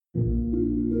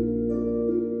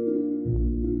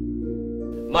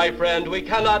My friend, we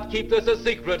cannot keep this a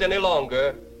secret any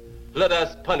longer. Let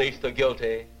us punish the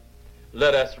guilty.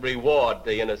 Let us reward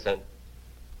the innocent.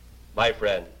 My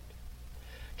friend,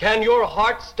 can your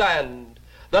heart stand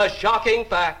the shocking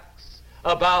facts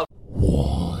about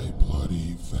Why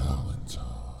Bloody Valentine?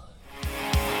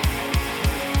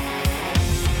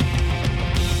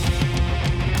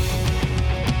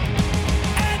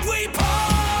 And we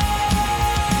party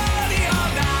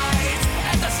all night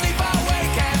at the sleeper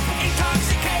waken,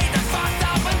 intoxicated, fucked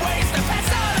up and wasted, pass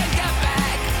out and get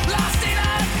back, lost in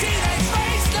a teenage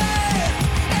wasteland.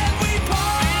 And we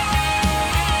party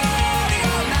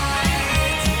all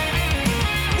night.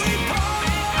 We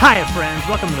party. Hi, friends.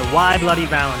 Welcome to Why Bloody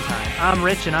Valentine. I'm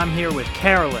Rich, and I'm here with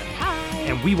Carolyn. Hi.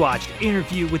 And we watched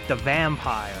Interview with the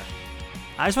Vampire.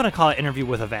 I just want to call it Interview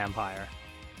with a Vampire.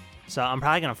 So I'm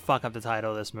probably going to fuck up the title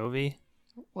of this movie.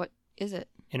 What is it?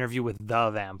 Interview with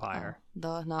the Vampire.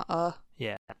 Not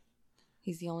Yeah.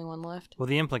 He's the only one left. Well,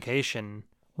 the implication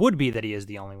would be that he is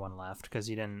the only one left, because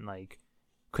he didn't,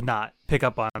 could not pick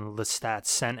up on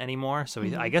Lestat's scent anymore. So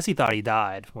I guess he thought he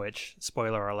died, which,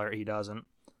 spoiler alert, he doesn't.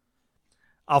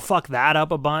 I'll fuck that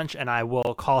up a bunch, and I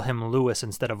will call him Lewis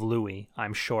instead of Louis.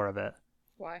 I'm sure of it.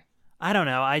 Why? I don't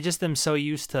know. I just am so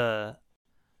used to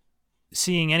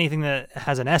seeing anything that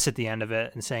has an S at the end of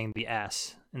it and saying the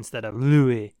S instead of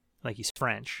Louis, like he's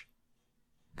French.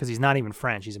 Because he's not even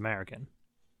French, he's American.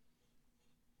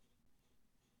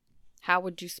 How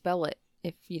would you spell it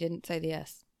if you didn't say the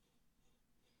S?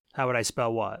 How would I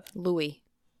spell what? Louis.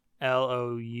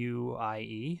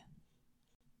 Louie?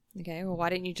 Okay, well, why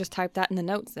didn't you just type that in the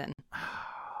notes then?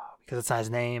 Because it's not his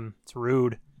name. It's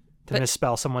rude to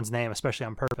misspell someone's name, especially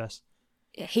on purpose.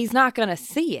 He's not going to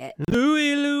see it.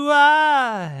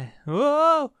 Louis.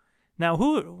 Whoa. Now,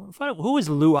 who is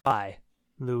Louis?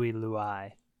 Louis.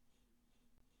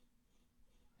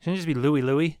 Shouldn't it just be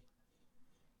Louis?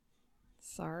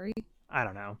 Sorry. I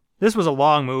don't know. This was a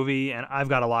long movie, and I've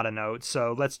got a lot of notes,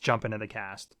 so let's jump into the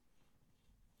cast.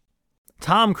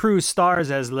 Tom Cruise stars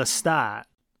as Lestat.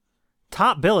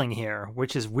 Top billing here,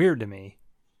 which is weird to me,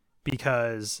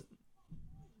 because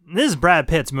this is Brad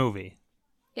Pitt's movie.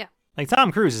 Yeah. Like,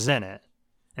 Tom Cruise is in it,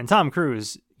 and Tom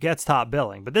Cruise gets top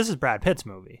billing, but this is Brad Pitt's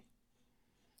movie.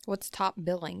 What's top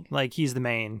billing? Like, he's the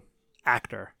main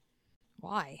actor.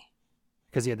 Why?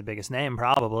 Because he had the biggest name,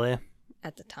 probably.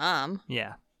 At the time.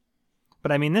 Yeah.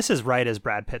 But, I mean, this is right as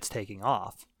Brad Pitt's taking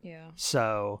off. Yeah.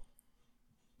 So,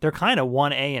 they're kind of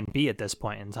 1A and B at this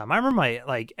point in time. I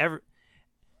remember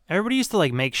everybody used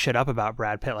to, make shit up about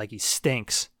Brad Pitt, like he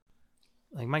stinks.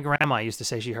 Like, my grandma used to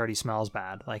say she heard he smells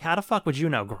bad. Like, how the fuck would you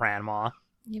know, Grandma?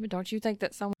 Yeah, but don't you think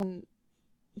that someone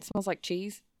smells like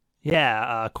cheese?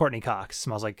 Yeah, Courtney Cox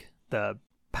smells like the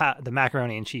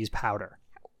macaroni and cheese powder.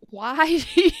 Why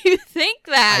do you think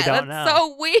that? I don't That's know.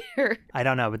 so weird. I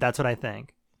don't know, but that's what I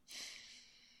think.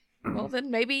 Well, then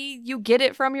maybe you get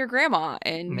it from your grandma,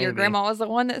 and your Maybe. grandma was the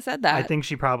one that said that. I think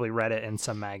she probably read it in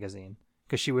some magazine,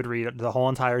 because she would read the whole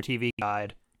entire TV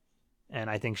guide, and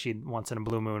I think she'd once in a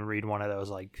blue moon read one of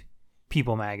those,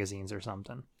 People magazines or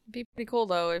something. It'd be pretty cool,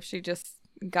 though, if she just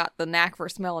got the knack for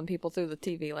smelling people through the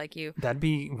TV like you. That'd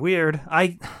be weird.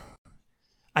 I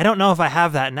don't know if I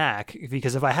have that knack,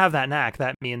 because if I have that knack,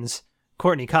 that means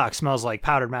Courtney Cox smells like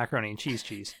powdered macaroni and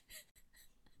cheese.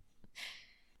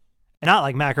 And not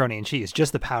like macaroni and cheese,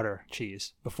 just the powder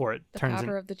cheese before it turns The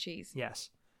powder of the cheese.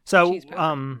 Yes. So, Cheese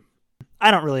powder.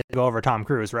 I don't really go over Tom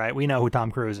Cruise, right? We know who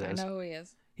Tom Cruise is. I know who he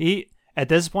is. He, at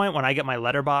this point, when I get my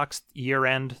Letterboxd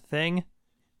year-end thing,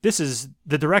 this is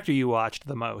the director you watched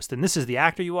the most, and this is the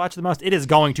actor you watched the most. It is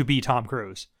going to be Tom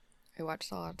Cruise. I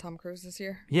watched a lot of Tom Cruise this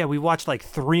year. Yeah, we watched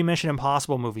 3 Mission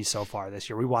Impossible movies so far this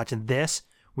year. We watched this.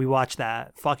 We watched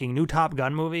that fucking new Top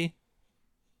Gun movie.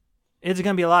 It's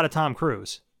going to be a lot of Tom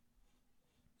Cruise.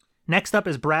 Next up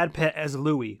is Brad Pitt as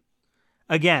Louis.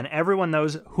 Again, everyone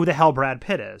knows who the hell Brad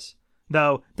Pitt is.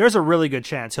 Though, there's a really good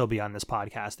chance he'll be on this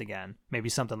podcast again. Maybe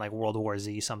something like World War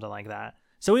Z, something like that.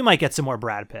 So we might get some more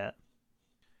Brad Pitt.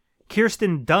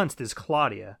 Kirsten Dunst is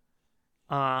Claudia.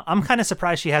 I'm kind of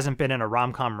surprised she hasn't been in a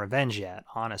rom-com revenge yet,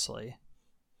 honestly.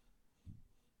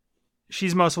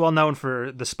 She's most well known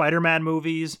for the Spider-Man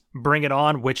movies, Bring It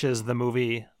On, which is the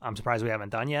movie I'm surprised we haven't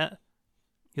done yet.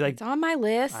 It's on my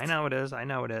list. I know it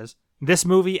is. This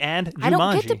movie and Jumanji. I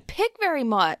don't get to pick very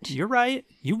much. You're right.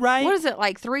 What is it,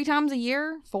 3 times a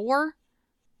year? 4?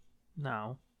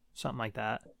 No, something like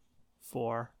that.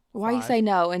 4. Why 5. you say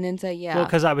no and then say yeah? Well,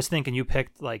 because I was thinking you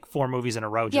picked 4 movies in a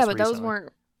row just yeah, but those recently.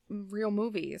 weren't real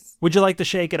movies. Would you like to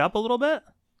shake it up a little bit?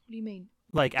 What do you mean?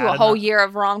 Do a whole year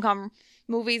of rom-com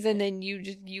movies and then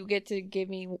you get to give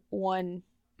me one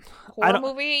horror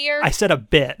movie a year? I said a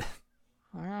bit.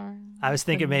 I was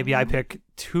thinking maybe I pick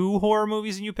 2 horror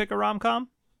movies and you pick a rom-com.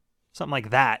 Something like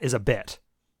that is a bit.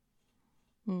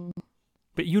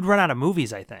 But you'd run out of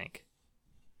movies, I think.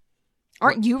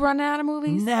 Aren't you running out of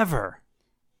movies? Never.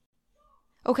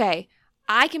 Okay,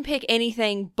 I can pick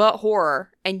anything but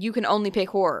horror, and you can only pick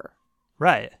horror.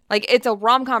 Right. Like, it's a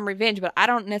rom-com revenge, but I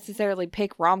don't necessarily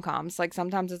pick rom-coms. Like,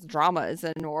 sometimes it's dramas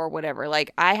or whatever.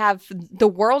 Like, the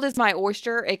world is my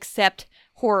oyster except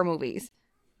horror movies.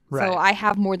 Right. So I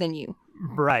have more than you.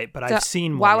 Right, but So I've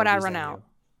seen more why would I movies run than out? you.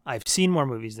 I've seen more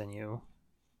movies than you.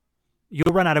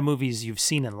 You'll run out of movies you've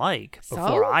seen and like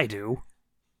before I do.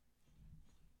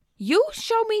 You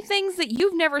show me things that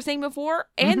you've never seen before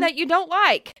and that you don't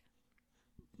like.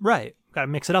 Right. Got to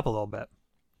mix it up a little bit.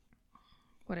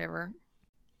 Whatever.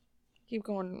 Keep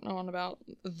going on about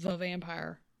the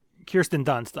vampire. Kirsten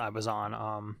Dunst I was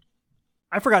on.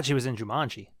 I forgot she was in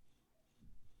Jumanji.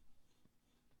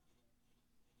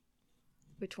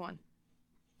 Which one?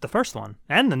 The first one.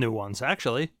 And the new ones,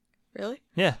 actually. Really?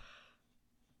 Yeah.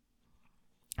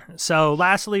 So,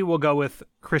 lastly, we'll go with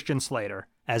Christian Slater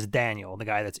as Daniel, the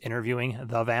guy that's interviewing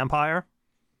the vampire.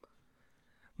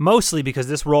 Mostly because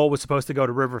this role was supposed to go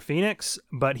to River Phoenix,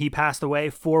 but he passed away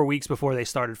 4 weeks before they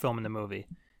started filming the movie.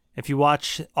 If you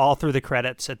watch all through the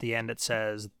credits, at the end it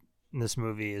says this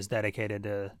movie is dedicated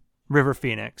to River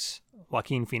Phoenix.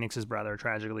 Joaquin Phoenix's brother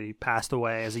tragically passed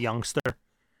away as a youngster.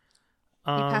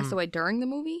 He passed away during the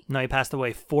movie? No, he passed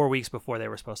away 4 weeks before they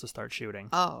were supposed to start shooting.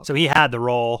 Oh. So he had the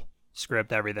role,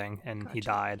 script, everything, and he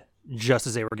Gotcha. died just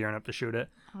as they were gearing up to shoot it.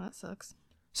 Oh, that sucks.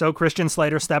 So Christian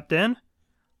Slater stepped in,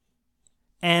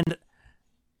 and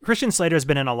Christian Slater's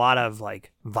been in a lot of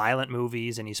like violent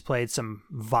movies, and he's played some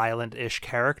violent-ish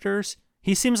characters.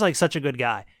 He seems like such a good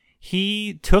guy.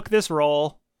 He took this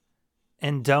role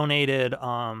and donated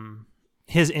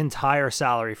his entire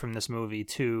salary from this movie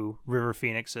to River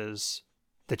Phoenix's,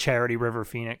 the charity River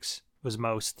Phoenix was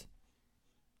most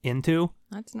into.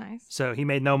 That's nice. So he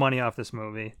made no money off this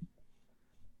movie.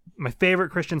 My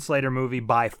favorite Christian Slater movie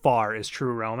by far is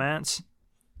True Romance.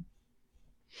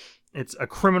 It's a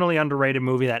criminally underrated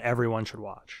movie that everyone should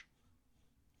watch.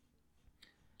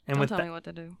 And Don't with tell me what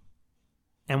to do.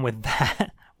 And with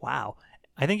that, wow.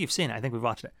 I think you've seen it. I think we've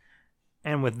watched it.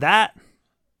 And with that,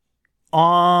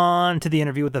 on to the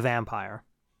interview with the vampire.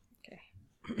 Okay.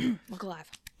 Look alive.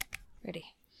 Ready.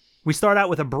 We start out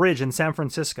with a bridge in San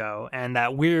Francisco and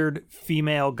that weird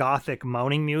female gothic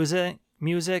moaning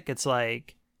music. It's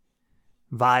like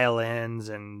violins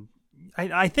and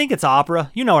I think it's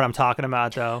opera. You know what I'm talking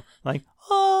about, though. Like,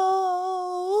 oh,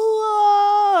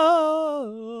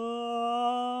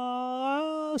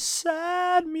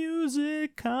 sad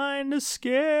music, kind of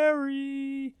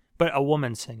scary. But a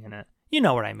woman singing it. You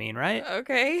know what I mean, right?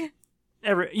 Okay.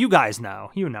 You guys know.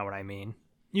 You know what I mean.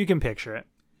 You can picture it.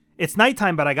 It's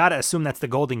nighttime, but I gotta assume that's the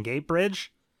Golden Gate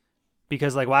Bridge.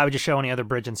 Because, like, why would you show any other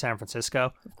bridge in San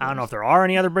Francisco? I don't know if there are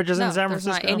any other bridges in San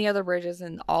Francisco. There's not any other bridges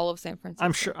in all of San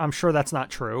Francisco. I'm sure that's not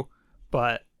true.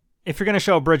 But if you're gonna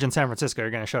show a bridge in San Francisco,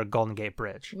 you're gonna show a Golden Gate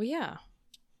Bridge. Well, yeah.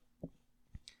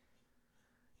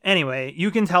 Anyway,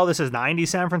 you can tell this is 90s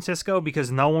San Francisco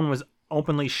because no one was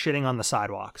openly shitting on the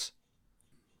sidewalks.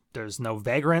 There's no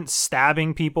vagrants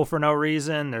stabbing people for no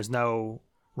reason. There's no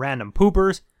random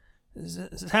poopers.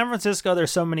 San Francisco,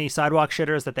 there's so many sidewalk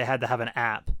shitters that they had to have an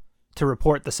app to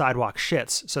report the sidewalk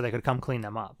shits so they could come clean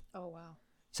them up. Oh, wow.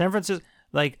 San Francisco,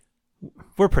 like,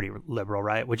 we're pretty liberal,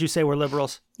 right? Would you say we're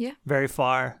liberals? Yeah. Very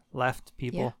far left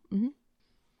people? Yeah. Mm-hmm.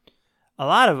 A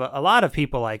lot of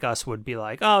people like us would be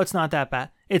like, oh, it's not that bad.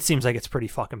 It seems like it's pretty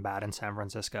fucking bad in San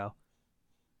Francisco.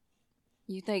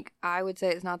 You think I would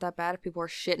say it's not that bad if people are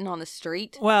shitting on the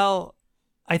street? Well,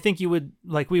 I think we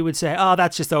would say, oh,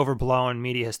 that's just overblown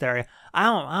media hysteria. I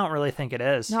don't really think it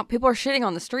is. No, people are shitting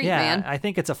on the street, yeah, man. I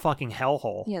think it's a fucking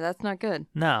hellhole. Yeah, that's not good.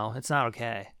 No, it's not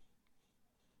okay.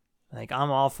 Like,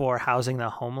 I'm all for housing the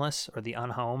homeless or the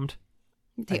unhomed.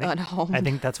 The unhomed. I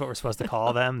think that's what we're supposed to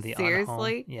call them. The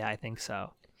Seriously? unhomed. Yeah, I think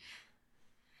so.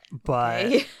 But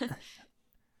Okay.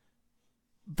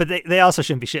 but they also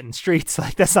shouldn't be shitting streets.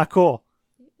 Like, that's not cool.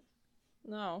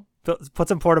 No. Put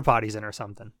some porta potties in or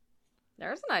something.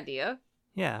 There's an idea.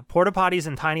 Yeah, porta potties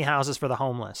and tiny houses for the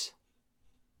homeless.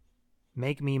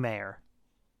 Make me mayor.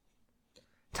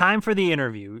 Time for the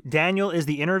interview. Daniel is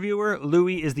the interviewer.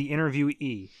 Louis is the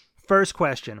interviewee. First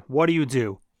question, what do you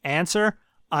do? Answer,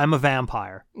 I'm a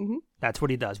vampire. Mm-hmm. That's what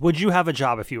he does. Would you have a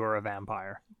job if you were a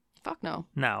vampire? Fuck no.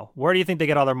 No. Where do you think they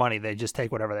get all their money? They just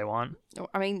take whatever they want?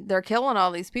 I mean, they're killing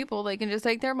all these people. They can just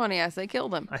take their money as they kill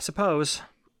them. I suppose.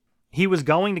 He was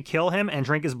going to kill him and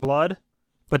drink his blood,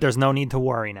 But there's no need to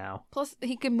worry now. Plus,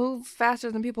 he can move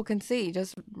faster than people can see.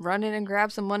 Just run in and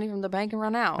grab some money from the bank and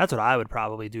run out. That's what I would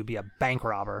probably do, be a bank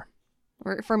robber.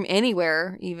 Or from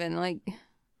anywhere, even. Like,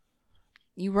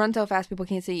 you run so fast people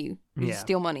can't see you. You Yeah.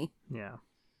 steal money. Yeah.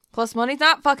 Plus, money's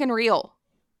not fucking real.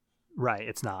 Right,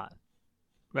 it's not.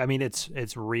 I mean, it's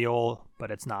real,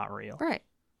 but it's not real. Right.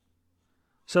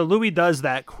 So Louis does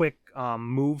that quick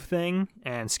move thing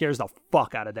and scares the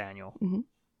fuck out of Daniel. Mm-hmm.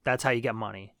 That's how you get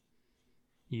money.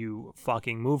 You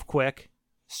fucking move quick,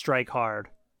 strike hard.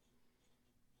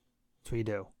 That's what you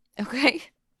do. Okay.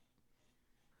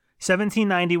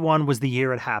 1791 was the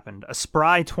year it happened. A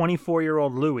spry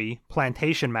 24-year-old Louis,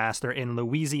 plantation master in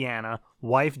Louisiana,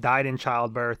 wife died in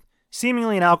childbirth,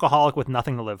 seemingly an alcoholic with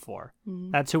nothing to live for.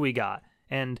 Mm-hmm. That's who we got.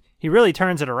 And he really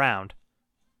turns it around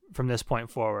from this point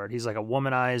forward. He's like a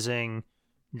womanizing,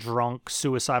 drunk,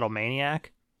 suicidal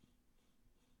maniac.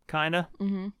 Kinda.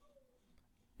 Mm-hmm.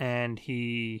 And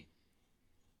he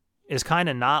is kind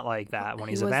of not like that when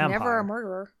he's a vampire. He was never a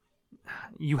murderer.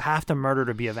 You have to murder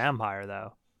to be a vampire,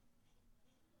 though.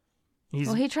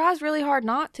 Well, he tries really hard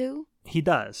not to. He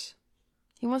does.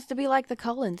 He wants to be like the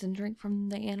Cullens and drink from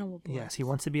the animal blood. Yes, he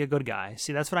wants to be a good guy.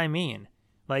 See, that's what I mean.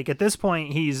 Like, at this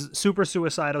point, he's super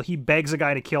suicidal. He begs a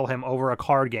guy to kill him over a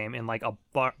card game in, like, a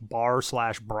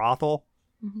bar/brothel.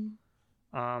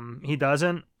 Mm-hmm. He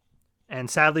doesn't. And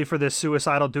sadly for this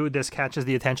suicidal dude, this catches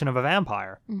the attention of a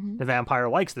vampire. Mm-hmm. The vampire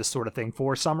likes this sort of thing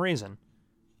for some reason.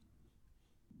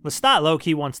 Lestat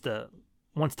low-key wants to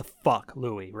fuck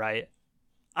Louis, right?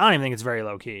 I don't even think it's very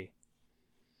low-key.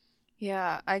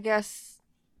 Yeah, I guess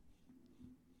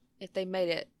if they made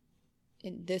it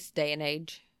in this day and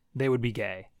age. They would be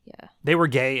gay. Yeah. They were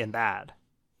gay and bad.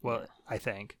 Well, Yeah. I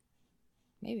think.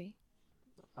 Maybe.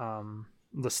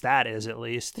 Lestat is, at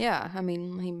least. Yeah, I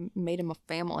mean, he made him a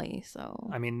family, so.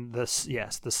 I mean, the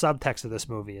subtext of this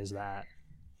movie is that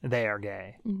they are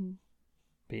gay. Mm-hmm.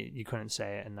 But you couldn't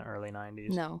say it in the early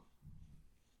 90s. No.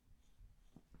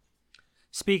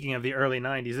 Speaking of the early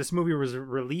 90s, this movie was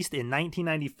released in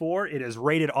 1994. It is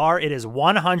rated R. It is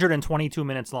 122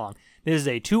 minutes long. This is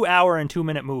a 2-hour and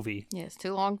 2-minute movie. Yeah, it's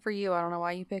too long for you. I don't know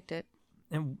why you picked it.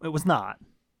 It was not.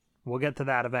 We'll get to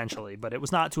that eventually, but it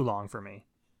was not too long for me.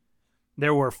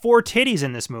 There were 4 titties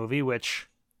in this movie, which...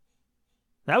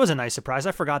 that was a nice surprise.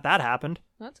 I forgot that happened.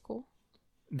 That's cool.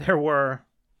 There were...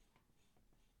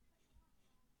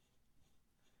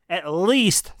 at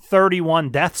least 31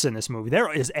 deaths in this movie.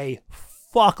 There is a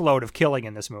fuckload of killing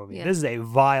in this movie. Yeah. This is a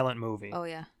violent movie. Oh,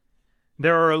 yeah.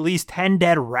 There are at least 10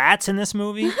 dead rats in this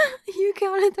movie. You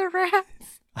counted the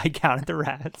rats. I counted the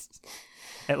rats.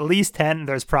 At least 10.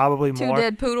 There's probably 2 more.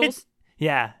 dead poodles.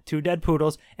 Yeah, 2 dead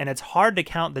poodles. And it's hard to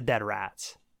count the dead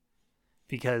rats.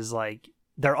 Because, like,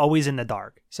 they're always in the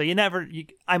dark. So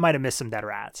I might have missed some dead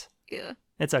rats. Yeah.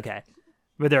 It's okay.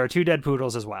 But there are 2 dead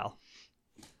poodles as well.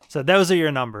 So those are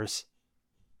your numbers.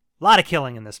 A lot of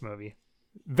killing in this movie.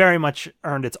 Very much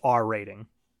earned its R rating.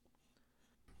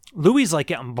 Louis like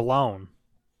getting blown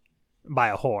by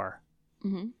a whore.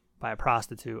 Mm-hmm. By a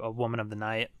prostitute, a woman of the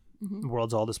night. Mm-hmm. The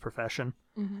world's oldest profession.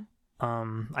 Mm-hmm.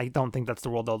 I don't think that's the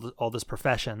world's oldest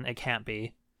profession. It can't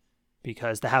be.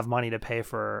 Because to have money to pay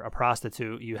for a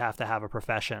prostitute, you have to have a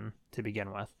profession to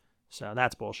begin with. So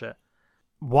that's bullshit.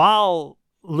 While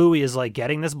Louis is like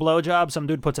getting this blowjob, some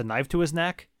dude puts a knife to his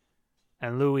neck,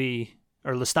 and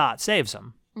Lestat saves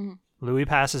him. Mm-hmm. Louis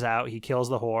passes out. He kills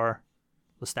the whore.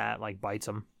 Lestat like bites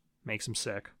him, makes him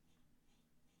sick.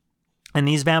 And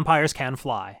these vampires can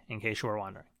fly, in case you were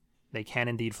wondering. They can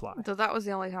indeed fly. So that was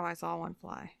the only time I saw one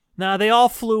fly. Nah, they all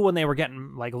flew when they were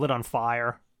getting like lit on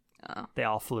fire. Oh. They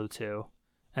all flew too.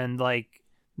 And like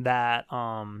that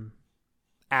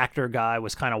actor guy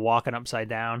was kind of walking upside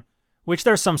down, which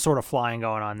there's some sort of flying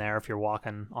going on there if you're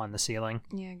walking on the ceiling.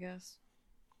 Yeah, I guess.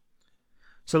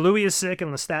 So Louis is sick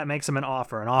and Lestat makes him an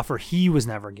offer he was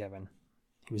never given.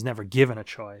 He was never given a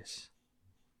choice.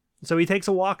 So he takes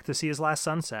a walk to see his last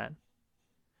sunset.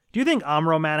 Do you think I'm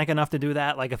romantic enough to do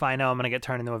that? Like if I know I'm going to get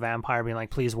turned into a vampire, being like,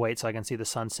 please wait so I can see the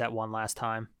sunset one last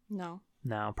time? No.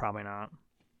 No, probably not.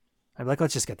 I'd be like,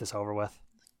 let's just get this over with.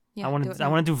 Yeah, I want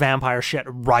to do vampire shit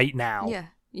right now. Yeah,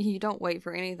 you don't wait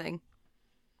for anything.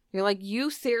 You're like, you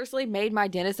seriously made my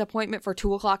dentist appointment for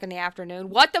 2:00 in the afternoon?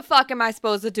 What the fuck am I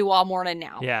supposed to do all morning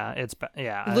now? Yeah,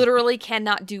 Literally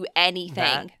cannot do anything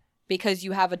That- because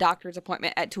you have a doctor's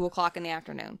appointment at 2:00 in the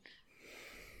afternoon.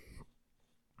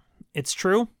 It's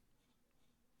true.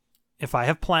 If I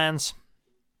have plans,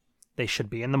 they should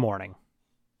be in the morning.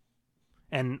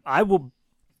 And I will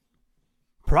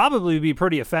probably be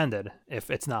pretty offended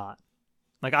if it's not.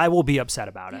 Like, I will be upset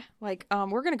about it. Like,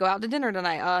 we're going to go out to dinner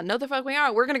tonight. No, the fuck we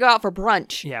aren't. We're going to go out for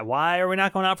brunch. Yeah, why are we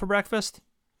not going out for breakfast?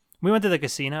 We went to the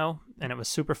casino, and it was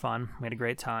super fun. We had a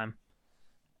great time.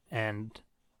 And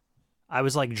I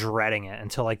was, like, dreading it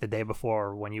until, like, the day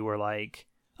before when you were like,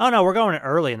 oh, no, we're going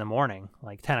early in the morning,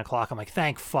 like 10 o'clock. I'm like,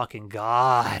 thank fucking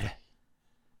God.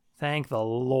 Thank the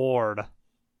Lord.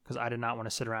 Because I did not want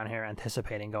to sit around here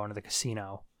anticipating going to the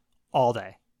casino all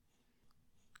day.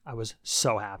 I was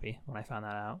so happy when I found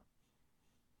that out.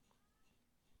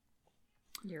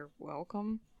 You're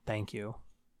welcome. Thank you.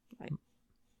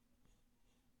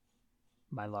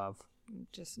 My love. I'm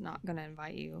just not going to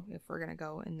invite you if we're going to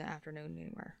go in the afternoon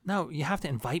anywhere. No, you have to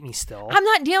invite me still. I'm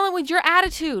not dealing with your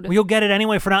attitude. Well, you'll get it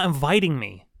anyway for not inviting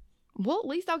me. Well, at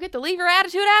least I'll get to leave your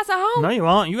attitude ass at home. No, you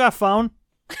won't. You got a phone.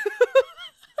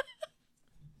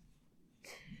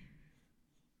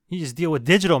 You just deal with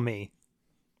digital me,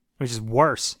 which is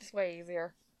worse. It's way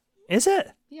easier. Is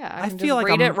it? Yeah, I I can feel just like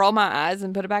read I'm- it, roll my eyes,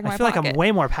 and put it back in my I feel pocket. like I'm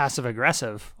way more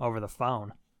passive-aggressive over the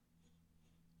phone.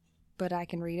 But I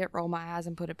can read it, roll my eyes,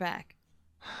 and put it back.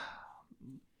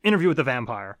 Interview with the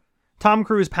Vampire. Tom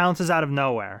Cruise pounces out of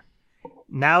nowhere.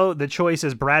 Now the choice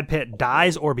is Brad Pitt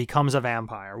dies or becomes a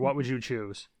vampire. What would you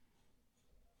choose?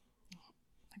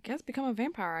 I guess become a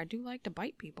vampire. I do like to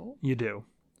bite people. You do.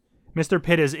 Mr.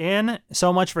 Pitt is in.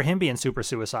 So much for him being super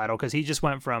suicidal because he just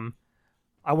went from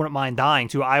I wouldn't mind dying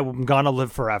to I'm gonna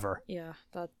live forever. Yeah,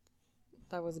 that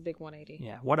was a big 180.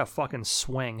 Yeah, what a fucking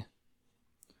swing.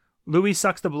 Louis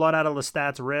sucks the blood out of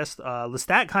Lestat's wrist.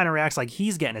 Lestat kind of reacts like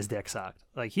he's getting his dick sucked.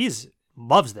 Like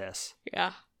loves this.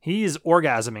 Yeah. He's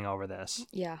orgasming over this.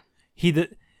 Yeah.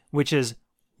 Which is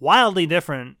wildly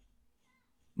different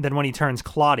than when he turns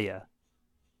Claudia.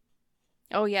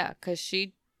 Oh, yeah, because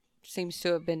she seems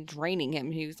to have been draining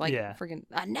him. He was like, Yeah. freaking,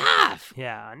 enough!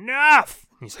 Yeah, enough!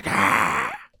 He's like,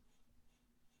 ah!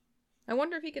 I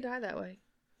wonder if he could die that way.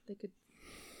 They could.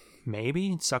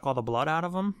 Maybe suck all the blood out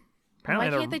of him. Why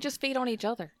can't they just feed on each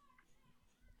other?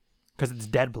 Because it's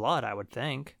dead blood, I would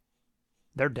think.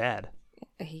 They're dead.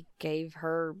 He gave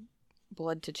her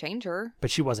blood to change her. But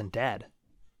she wasn't dead.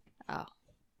 Oh.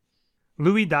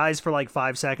 Louis dies for like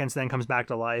 5 seconds, then comes back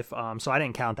to life. So I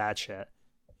didn't count that shit.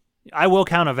 I will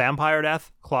count a vampire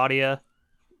death. Claudia.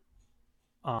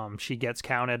 She gets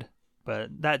counted, but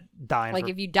that dying. Like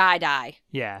if you die.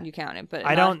 Yeah. You count it, but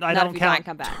I don't not if you die count and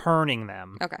come back. turning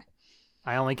them. Okay.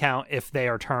 I only count if they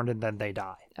are turned and then they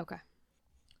die. Okay.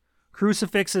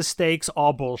 Crucifixes, stakes,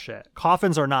 all bullshit.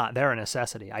 Coffins are not. They're a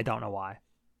necessity. I don't know why.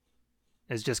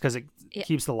 It's just because it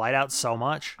keeps the light out so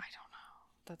much. I don't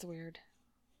know. That's weird.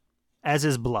 As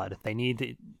is blood. They need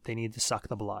to suck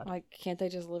the blood. Like, can't they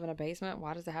just live in a basement?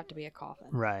 Why does it have to be a coffin?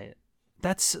 Right.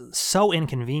 That's so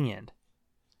inconvenient.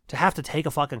 To have to take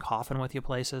a fucking coffin with you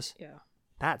places. Yeah.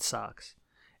 That sucks.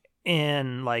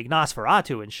 In like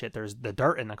Nosferatu and shit, there's the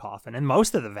dirt in the coffin. And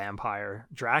most of the vampire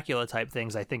Dracula type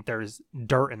things, I think there's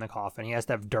dirt in the coffin. He has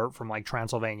to have dirt from like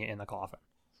Transylvania in the coffin.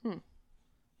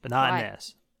 But not Why? in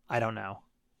this. I don't know.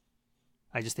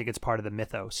 I just think it's part of the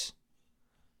mythos.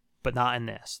 But not in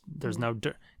this. There's no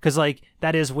dirt. Because like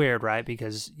that is weird, right?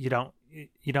 Because you don't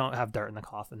have dirt in the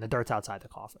coffin. The dirt's outside the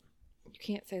coffin. You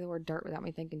can't say the word dirt without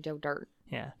me thinking Joe Dirt.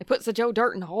 Yeah. It puts the Joe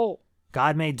Dirt in the hole.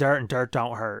 God made dirt and dirt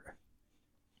don't hurt.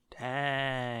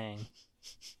 Dang.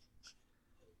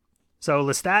 So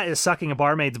Lestat is sucking a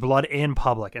barmaid's blood in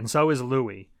public, and so is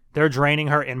Louis. They're draining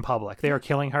her in public. They are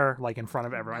killing her like in front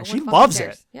of everyone. No She one fucking loves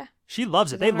cares. it. Yeah. She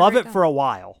loves it. They're They having a love great it for a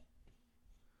while.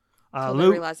 Until they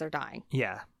realize they're dying.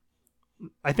 Yeah.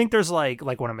 I think there's like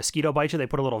when a mosquito bites you, they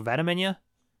put a little venom in you.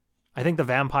 I think the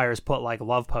vampires put like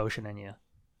love potion in you.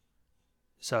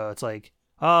 So it's like,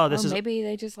 oh, this is. Maybe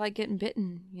they just like getting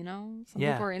bitten, you know? Some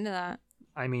Yeah. people are into that.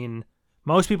 I mean,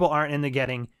 most people aren't into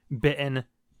getting bitten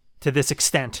to this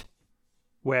extent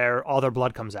where all their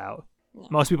blood comes out. No.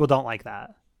 Most people don't like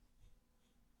that.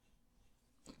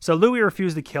 So Louis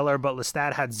refused to kill her, but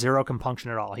Lestat had zero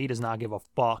compunction at all. He does not give a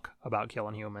fuck about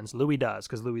killing humans. Louis does,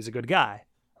 because Louis is a good guy.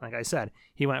 Like I said,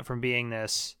 he went from being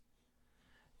this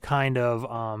kind of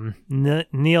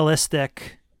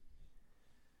nihilistic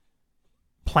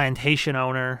plantation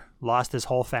owner, lost his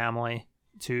whole family,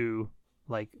 to,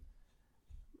 like,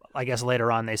 I guess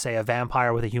later on they say a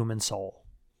vampire with a human soul.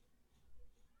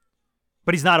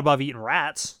 But he's not above eating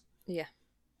rats. Yeah.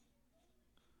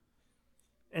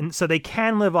 And so they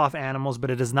can live off animals, but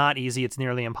it is not easy. It's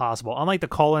nearly impossible. Unlike the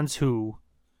Cullens, who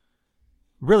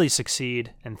really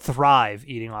succeed and thrive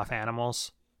eating off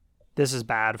animals, this is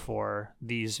bad for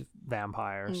these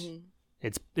vampires. Mm-hmm.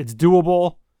 It's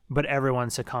doable, but everyone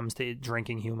succumbs to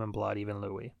drinking human blood, even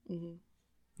Louis.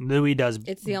 Mm-hmm. Louis does.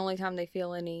 It's the only time they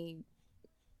feel any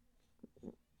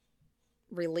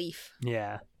relief.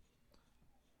 Yeah.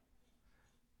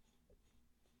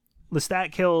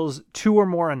 Lestat kills 2 or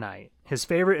more a night. His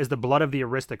favorite is the blood of the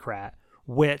aristocrat,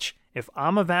 which, if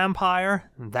I'm a vampire,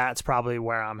 that's probably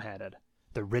where I'm headed.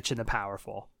 The rich and the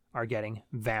powerful are getting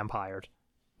vampired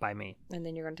by me. And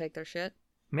then you're going to take their shit?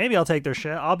 Maybe I'll take their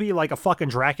shit. I'll be like a fucking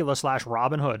Dracula /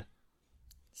 Robin Hood.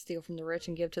 Steal from the rich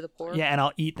and give to the poor? Yeah, and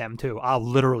I'll eat them too. I'll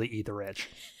literally eat the rich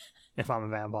if I'm a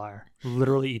vampire.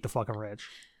 Literally eat the fucking rich.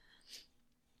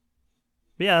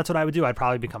 But yeah, that's what I would do. I'd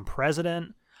probably become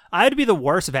president. I'd be the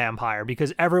worst vampire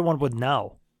because everyone would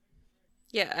know.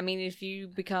 Yeah, I mean, if you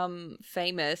become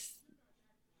famous,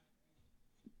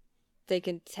 they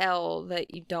can tell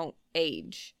that you don't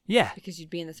age. Yeah. Because you'd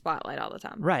be in the spotlight all the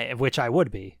time. Right, which I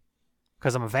would be.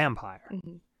 Because I'm a vampire.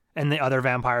 Mm-hmm. And the other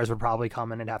vampires would probably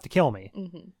come in and have to kill me.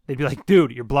 Mm-hmm. They'd be like,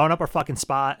 dude, you're blowing up our fucking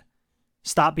spot.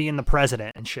 Stop being the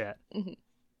president and shit. Mm-hmm.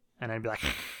 And I'd be like,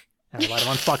 and I'd light him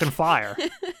on fucking fire.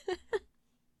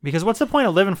 Because what's the point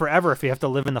of living forever if you have to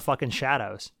live in the fucking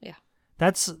shadows? Yeah.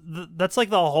 That's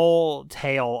like the whole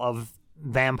tale of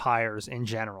vampires in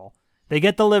general. They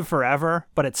get to live forever,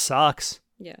 but it sucks.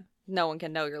 Yeah. No one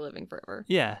can know you're living forever.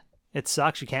 Yeah. It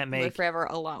sucks. You can't Live make... forever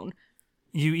alone.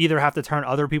 You either have to turn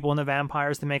other people into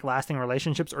vampires to make lasting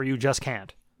relationships, or you just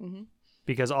can't. Mm-hmm.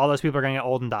 Because all those people are going to get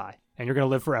old and die, and you're going to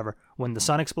live forever. When the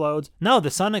sun explodes... No,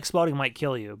 the sun exploding might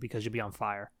kill you because you'll be on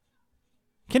fire.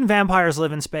 Can vampires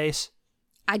live in space?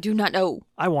 I do not know.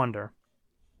 I wonder.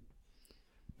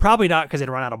 Probably not, because they'd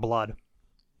run out of blood.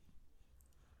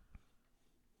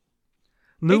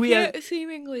 Louis... They can't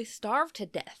seemingly starve to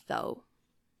death, though.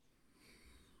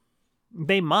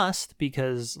 They must,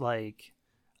 because, like...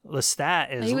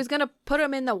 Lestat is... He was going to put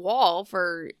him in the wall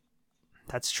for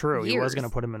That's true. years. He was going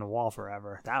to put him in a wall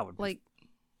forever. That would be...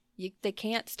 Like, they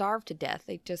can't starve to death.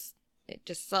 It just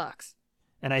sucks.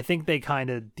 And I think they kind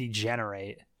of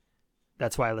degenerate.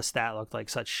 That's why Lestat looked like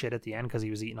such shit at the end, because he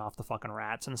was eating off the fucking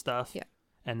rats and stuff. Yeah.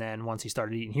 And then once he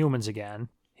started eating humans again,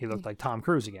 he looked like Tom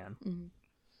Cruise again. Mm-hmm.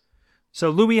 So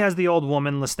Louis has the old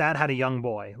woman. Lestat had a young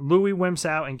boy. Louis wimps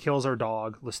out and kills her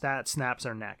dog. Lestat snaps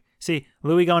her neck. See,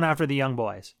 Louis going after the young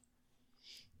boys.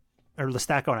 Or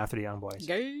Lestat going after the young boys.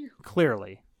 Gay.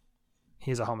 Clearly,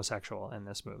 he's a homosexual in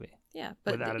this movie. Yeah,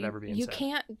 but Without it ever being you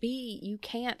said. you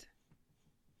can't.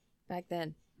 Back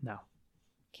then, No.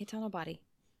 can't tell nobody.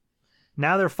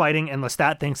 Now they're fighting, and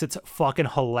Lestat thinks it's fucking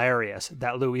hilarious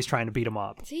that Louis is trying to beat him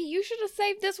up. See, you should have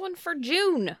saved this one for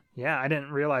June. Yeah, I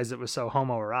didn't realize it was so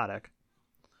homoerotic.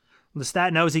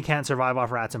 Lestat knows he can't survive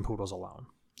off rats and poodles alone.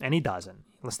 And he doesn't.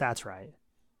 Lestat's right.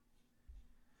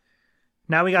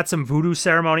 Now we got some voodoo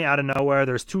ceremony out of nowhere.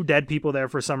 There's 2 dead people there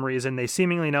for some reason. They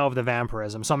seemingly know of the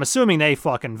vampirism. So I'm assuming they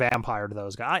fucking vampired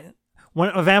those guys. When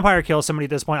a vampire kills somebody at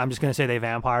this point, I'm just going to say they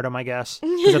vampired them, I guess.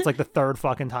 Because it's like the 3rd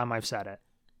fucking time I've said it.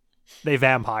 They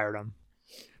vampired them.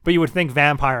 But you would think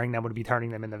vampiring them would be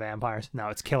turning them into vampires. No,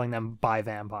 it's killing them by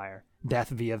vampire. Death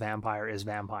via vampire is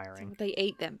vampiring. They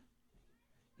ate them.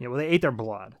 Yeah, well, they ate their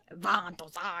blood.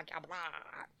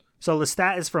 So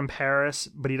Lestat is from Paris,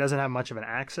 but he doesn't have much of an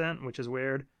accent, which is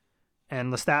weird.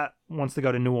 And Lestat wants to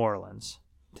go to New Orleans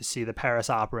to see the Paris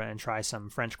Opera and try some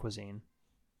French cuisine.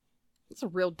 It's a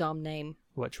real dumb name.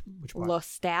 Which part?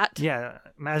 Lestat. Yeah,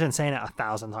 imagine saying it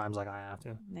 1,000 times like I have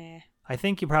to. Nah. I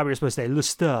think you probably are supposed to say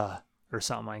Lestat or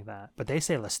something like that. But they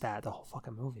say Lestat the whole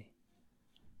fucking movie.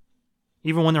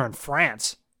 Even when they're in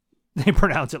France, they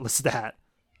pronounce it Lestat.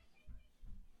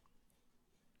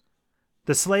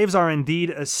 The slaves are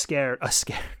indeed scared of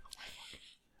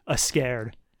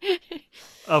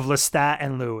Lestat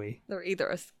and Louis. They're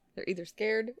either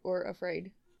scared or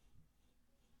afraid.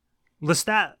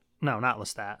 Lestat, no, not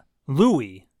Lestat.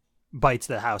 Louis bites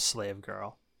the house slave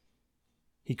girl.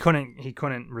 He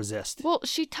couldn't resist. Well,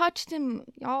 she touched him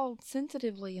all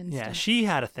sensitively and Yeah, stuff. she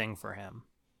had a thing for him.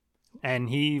 And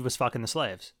he was fucking the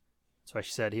slaves. That's why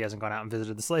she said he hasn't gone out and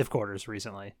visited the slave quarters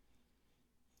recently.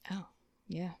 Oh,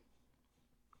 yeah.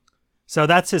 So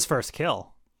that's his first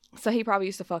kill. So he probably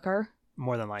used to fuck her,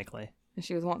 More than likely. and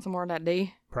she was wanting some more of that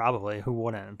D. Probably. Who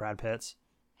wouldn't? Brad Pitt's?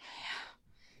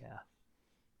 Yeah.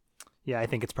 Yeah, I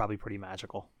think it's probably pretty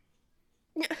magical.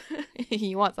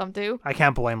 You want some too? I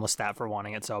can't blame Lestat for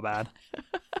wanting it so bad.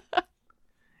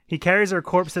 He carries her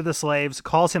corpse to the slaves,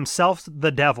 calls himself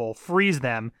the devil, frees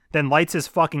them, then lights his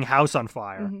fucking house on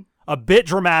fire. Mm-hmm. A bit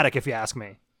dramatic, if you ask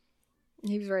me.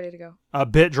 He was ready to go. A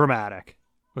bit dramatic.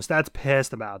 Lestat's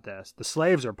pissed about this. The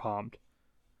slaves are pumped.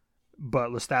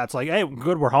 But Lestat's like, hey,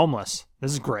 good, we're homeless.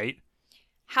 This is great.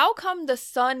 How come the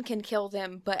sun can kill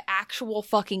them, but actual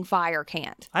fucking fire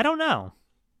can't? I don't know.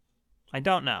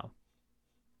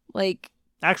 Like,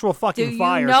 Actual Do fucking you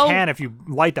fire know- can if you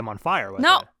light them on fire with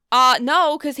no, it.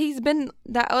 no, because he's been,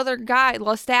 that other guy,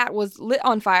 Lestat, was lit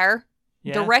on fire.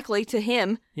 directly to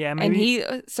him. Yeah, maybe. And he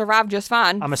survived just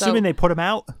fine. I'm assuming they put him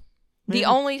out. The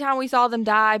only time we saw them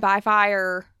die by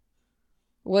fire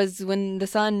was when the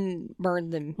sun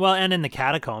burned them. Well, and in the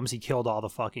catacombs, he killed all the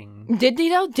fucking... Did he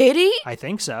though? Did he? I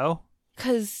think so.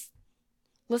 Because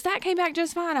Lestat came back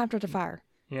just fine after the fire.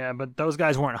 Yeah, but those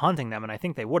guys weren't hunting them, and I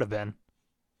think they would have been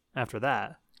after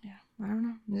that. Yeah, I don't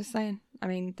know. I'm just saying. I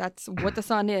mean, that's what the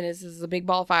sun is a big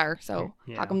ball of fire. So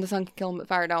how come the sun can kill them but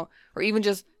fire don't? Or even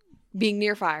just being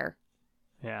near fire.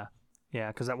 Yeah. Yeah,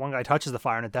 because that one guy touches the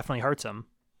fire, and it definitely hurts him.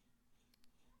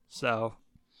 So...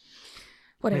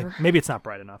 Whatever. Maybe it's not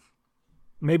bright enough.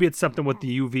 Maybe it's something with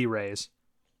the UV rays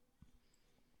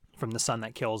from the sun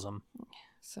that kills them.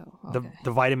 So okay.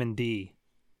 The vitamin D.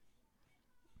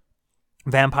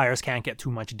 Vampires can't get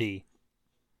too much D.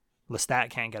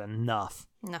 Lestat can't get enough.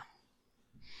 No.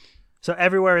 So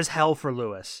everywhere is hell for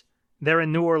Lewis. They're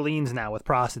in New Orleans now with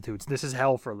prostitutes. This is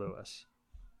hell for Lewis.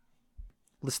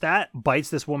 Lestat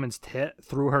bites this woman's tit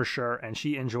through her shirt, and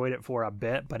she enjoyed it for a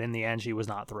bit, but in the end, she was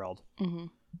not thrilled. Mm-hmm.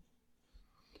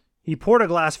 He poured a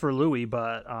glass for Louis,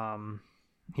 but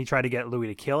he tried to get Louis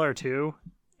to kill her too,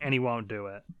 and he won't do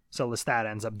it. So Lestat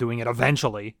ends up doing it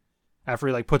eventually, after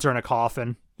he puts her in a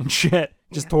coffin and shit,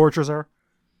 just tortures her.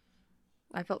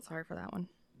 I felt sorry for that one.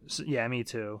 So, yeah, me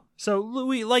too. So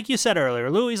Louis, like you said earlier,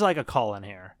 Louis is like a Cullen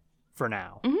here for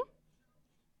now. Mm-hmm.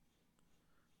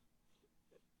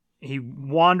 He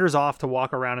wanders off to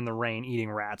walk around in the rain, eating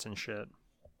rats and shit.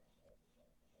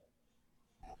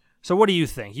 So what do you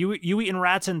think? You eating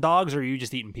rats and dogs, or are you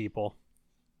just eating people?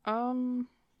 I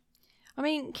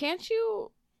mean, can't you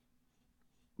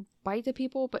bite the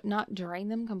people but not drain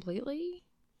them completely?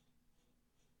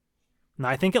 No,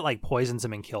 I think it poisons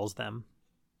them and kills them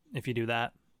if you do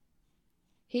that.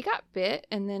 He got bit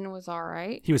and then was all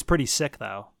right. He was pretty sick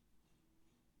though.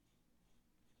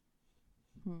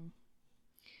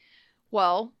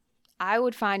 Well, I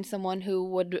would find someone who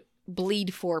would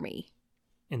bleed for me.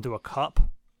 Into a cup?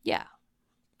 Yeah.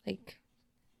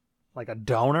 Like a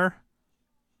donor?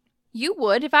 You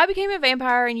would. If I became a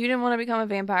vampire and you didn't want to become a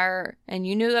vampire and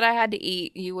you knew that I had to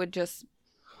eat, you would just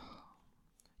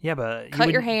but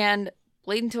cut your hand,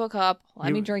 bleed into a cup,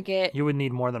 let me drink it. You would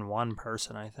need more than one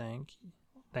person, I think.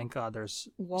 Thank God there's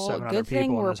 7 other good people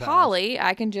thing in we're this house. poly.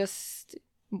 I can just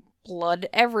blood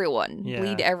everyone, Yeah.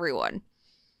 bleed everyone.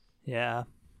 Yeah,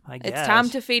 I guess. It's time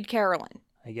to feed Carolyn.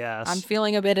 I guess. I'm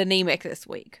feeling a bit anemic this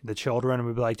week. The children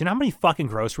would be like, do you know how many fucking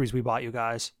groceries we bought you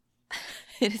guys?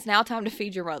 It is now time to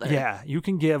feed your mother. Yeah, you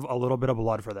can give a little bit of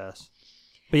blood for this.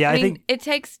 But yeah, I I mean, think... it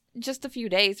takes just a few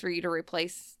days for you to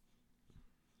replace...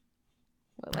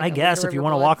 I guess if you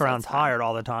want to walk around fine. tired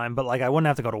all the time, but I wouldn't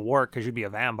have to go to work because you'd be a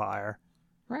vampire.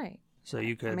 Right. So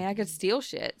you could... I mean, I could steal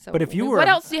shit. So But if you were... What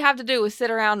else do you have to do is sit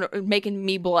around making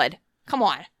me blood? Come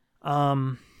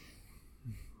on.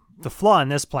 The flaw in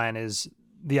this plan is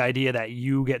the idea that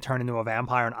you get turned into a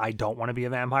vampire and I don't want to be a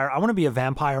vampire. I want to be a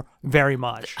vampire very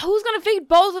much. Who's going to feed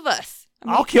both of us? I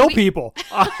mean, I'll kill people.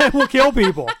 I will kill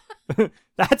people.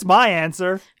 That's my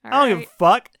answer. I don't give a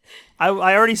fuck. I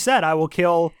already said I will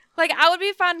kill... I would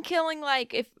be fine killing,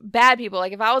 if bad people.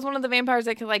 If I was one of the vampires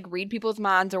that could, read people's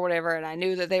minds or whatever, and I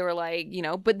knew that they were,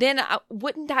 but then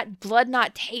wouldn't that blood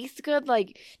not taste good?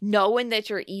 Knowing that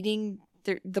you're eating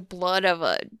the blood of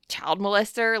a child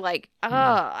molester?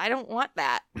 I don't want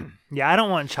that. Yeah, I don't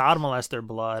want child molester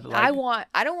blood. I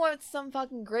don't want some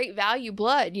fucking great value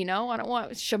blood, I don't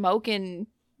want shamokin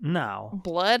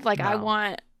blood. No. I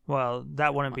want... Well,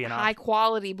 that wouldn't be an high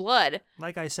quality blood.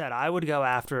 Like I said, I would go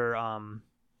after...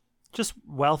 just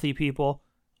wealthy people,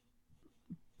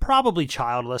 probably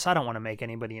childless. I don't want to make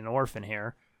anybody an orphan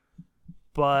here,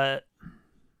 but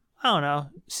I don't know,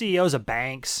 CEOs of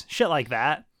banks, shit like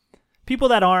that. People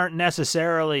that aren't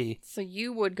necessarily... So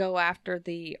you would go after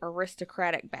the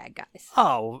aristocratic bad guys.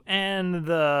 Oh, and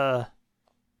the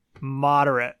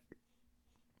moderate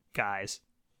guys.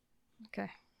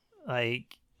 Okay.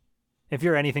 If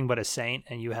you're anything but a saint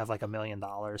and you have $1 million...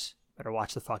 better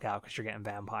watch the fuck out because you're getting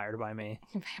vampired by me.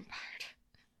 Vampired.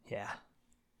 Yeah.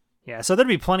 Yeah, so there'd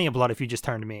be plenty of blood if you just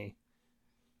turned me.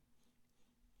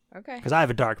 Okay. Because I have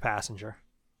a dark passenger.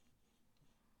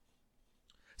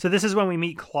 So this is when we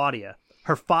meet Claudia.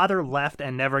 Her father left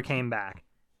and never came back.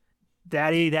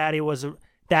 Daddy was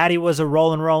a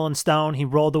rolling stone. He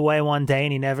rolled away one day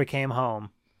and he never came home.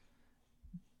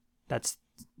 That's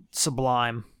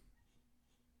sublime.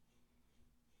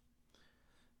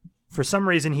 For some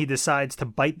reason, he decides to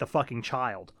bite the fucking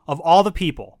child. Of all the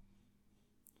people.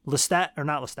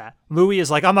 Louis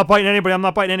is like, I'm not biting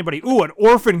anybody. Ooh, an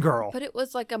orphan girl. But it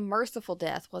was a merciful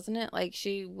death, wasn't it?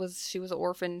 She was an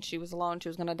orphan. She was alone. She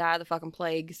was going to die of the fucking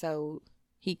plague. So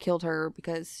he killed her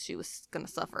because she was going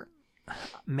to suffer.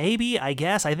 Maybe, I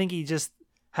guess. I think he just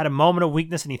had a moment of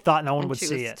weakness and he thought no one would see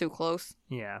She was it. too close.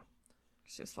 Yeah.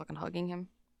 She was fucking hugging him.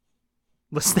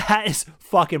 Lestat is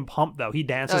fucking pumped, though. He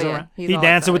dances around. He's He all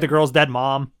dances with the excited. girl's dead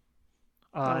mom.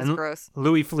 That was And gross.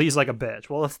 Louis flees like a bitch.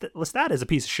 Well, Lestat is a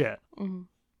piece of shit. Mm-hmm.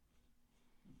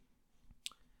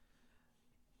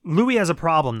 Louis has a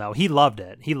problem, though. He loved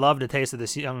it. He loved the taste of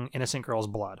this young, innocent girl's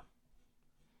blood.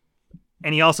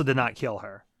 And he also did not kill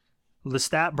her.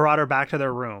 Lestat brought her back to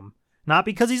their room. Not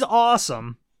because he's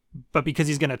awesome, but because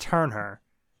he's going to turn her.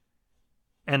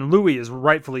 And Louis is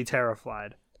rightfully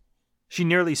terrified. She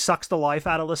nearly sucks the life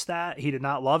out of Lestat. He did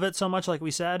not love it so much, like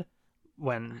we said.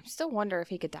 I still wonder if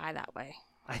he could die that way.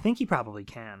 I think he probably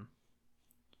can.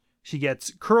 She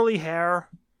gets curly hair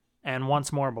and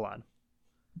wants more blood.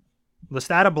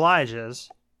 Lestat obliges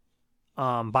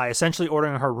by essentially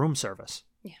ordering her room service.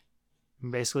 Yeah.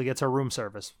 Basically gets her room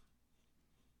service.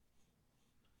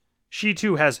 She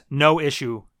too has no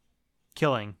issue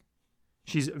killing.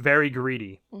 She's very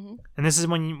greedy. Mm-hmm. And this is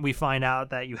when we find out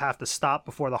that you have to stop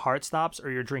before the heart stops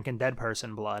or you're drinking dead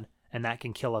person blood, and that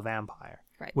can kill a vampire.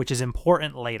 Right. Which is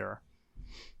important later.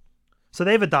 So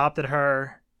they've adopted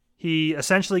her. He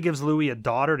essentially gives Louis a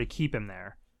daughter to keep him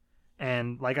there.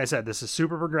 And like I said, this is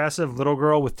super progressive, little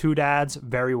girl with 2 dads,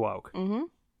 very woke. Mm-hmm.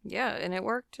 Yeah, and it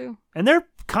worked too. And they're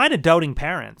kind of doting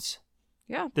parents.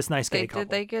 Yeah. This nice gay couple.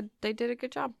 They did a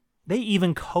good job. They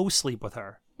even co-sleep with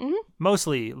her. Mm-hmm.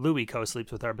 Mostly Louis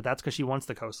co-sleeps with her, but that's because she wants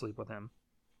to co-sleep with him.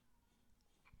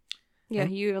 Yeah,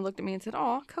 you even looked at me and said,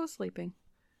 "Oh, co-sleeping."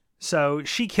 So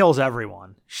she kills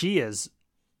everyone. She is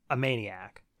a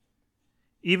maniac.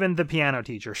 Even the piano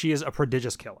teacher. She is a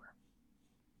prodigious killer.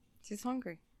 She's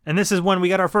hungry. And this is when we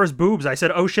got our first boobs. I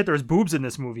said, oh shit, there's boobs in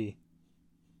this movie.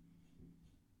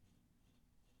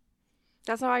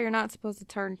 That's why you're not supposed to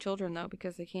turn children, though,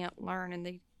 because they can't learn and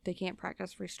they can't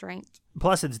practice restraint.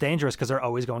 Plus, it's dangerous because they're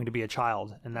always going to be a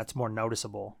child, and that's more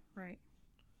noticeable. Right.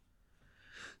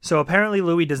 So apparently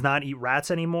Louis does not eat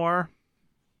rats anymore.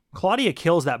 Claudia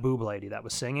kills that boob lady that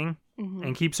was singing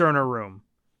and keeps her in her room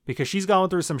because she's going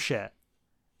through some shit.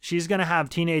 She's going to have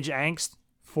teenage angst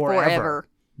forever.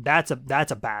 That's a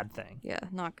bad thing. Yeah,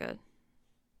 not good.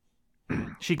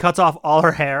 She cuts off all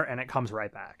her hair and it comes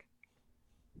right back.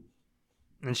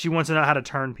 And she wants to know how to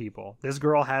turn people. This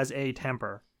girl has a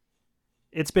temper.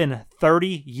 It's been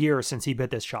 30 years since he bit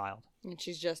this child. And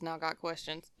she's just now got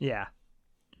questions. Yeah.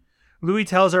 Louis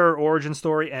tells her origin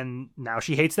story and now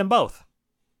she hates them both.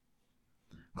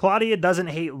 Claudia doesn't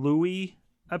hate Louis,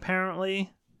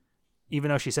 apparently, even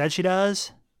though she said she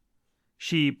does.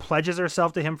 She pledges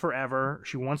herself to him forever.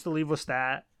 She wants to leave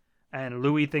Lestat, and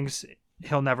Louis thinks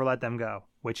he'll never let them go,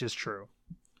 which is true.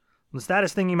 Lestat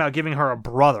is thinking about giving her a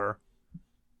brother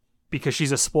because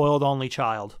she's a spoiled only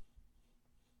child.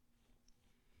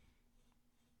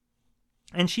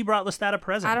 And she brought Lestat a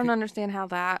present. I don't understand how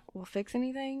that will fix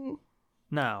anything.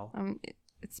 No.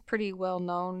 It's pretty well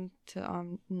known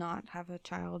to not have a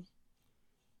child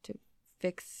to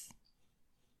fix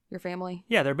your family.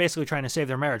 Yeah, they're basically trying to save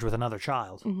their marriage with another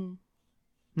child. Mm-hmm.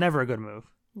 Never a good move.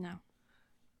 No.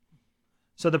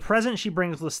 So the present she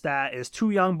brings Lestat is 2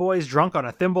 young boys drunk on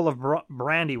a thimble of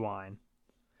brandy wine.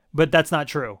 But that's not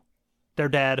true. They're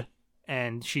dead,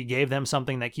 and she gave them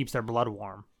something that keeps their blood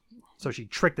warm. So she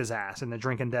tricked his ass into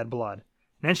drinking dead blood.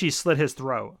 And then she slit his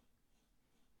throat.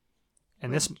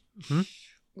 And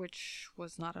Which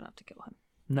was not enough to kill him.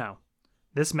 No.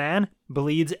 This man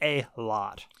bleeds a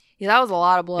lot. Yeah, that was a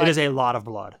lot of blood. It is a lot of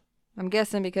blood. I'm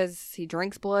guessing because he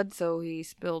drinks blood, so he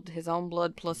spilled his own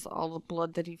blood plus all the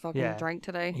blood that he fucking drank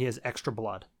today. He has extra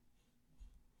blood.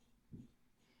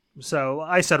 So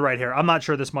I said right here, I'm not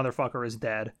sure this motherfucker is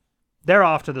dead. They're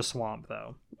off to the swamp,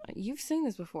 though. You've seen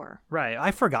this before. Right. I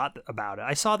forgot about it.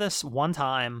 I saw this one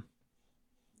time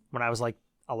when I was like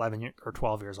 11 or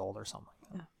 12 years old or something.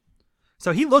 Yeah.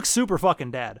 So he looks super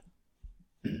fucking dead.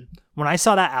 When I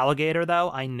saw that alligator,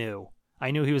 though, I knew. I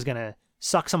knew he was going to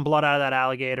suck some blood out of that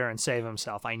alligator and save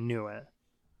himself. I knew it.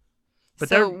 But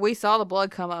so we saw the blood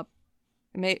come up.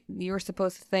 You were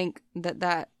supposed to think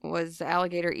that was the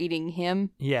alligator eating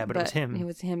him. Yeah, but it was him. It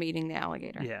was him eating the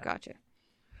alligator. Yeah. Gotcha.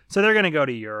 So they're going to go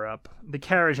to Europe. The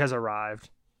carriage has arrived.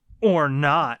 Or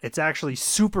not. It's actually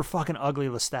super fucking ugly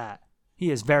Lestat. He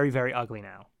is very, very ugly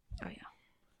now. Oh, yeah.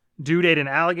 Dude ate an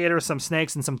alligator, some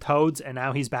snakes, and some toads, and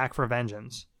now he's back for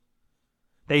vengeance.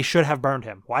 They should have burned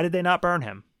him. Why did they not burn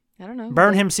him? I don't know.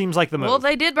 Burn him seems like the move. Well,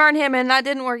 they did burn him, and that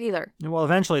didn't work either. Well,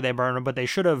 eventually they burned him, but they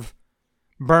should have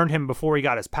burned him before he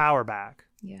got his power back.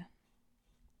 Yeah.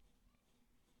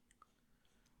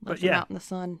 But Left him yeah. out in the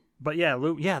sun. But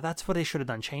yeah, that's what they should have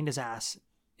done. Chained his ass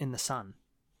in the sun.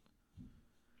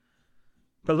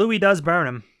 But Louis does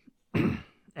burn him.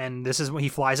 And this is when he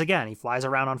flies again. He flies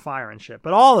around on fire and shit.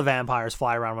 But all the vampires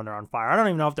fly around when they're on fire. I don't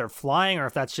even know if they're flying or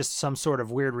if that's just some sort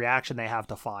of weird reaction they have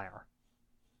to fire.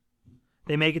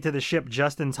 They make it to the ship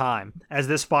just in time, as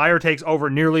this fire takes over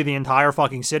nearly the entire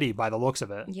fucking city by the looks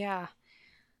of it. Yeah.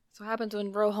 So what happens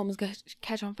when row homes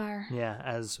catch on fire? Yeah,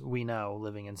 as we know,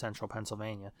 living in central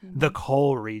Pennsylvania. The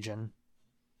coal region.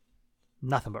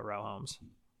 Nothing but row homes.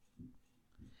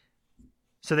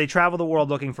 So they travel the world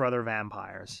looking for other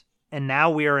vampires. And now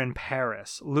we are in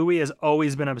Paris. Louis has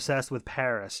always been obsessed with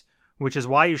Paris, which is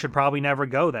why you should probably never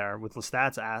go there with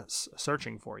Lestat's ass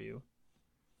searching for you.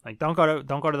 Like, don't go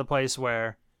to the place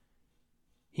where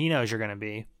he knows you're going to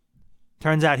be.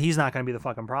 Turns out he's not going to be the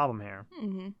fucking problem here.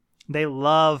 Mm-hmm. They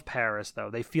love Paris, though.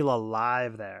 They feel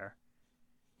alive there.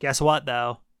 Guess what,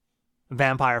 though? A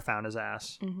vampire found his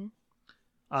ass.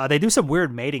 Mm-hmm. They do some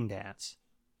weird mating dance.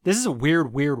 This is a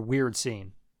weird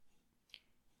scene.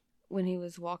 When he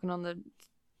was walking on the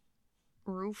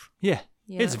roof? Yeah.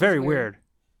 Yeah, It's it was very weird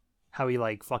how he,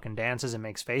 like, fucking dances and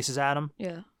makes faces at him.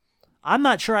 Yeah. I'm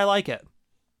not sure I like it.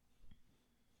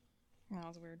 That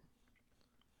was weird.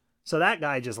 So that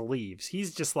guy just leaves.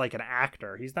 He's just like an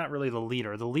actor. He's not really the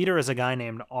leader. The leader is a guy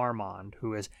named Armand,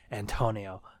 who is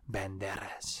Antonio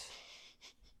Banderas.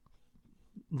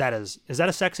 Is that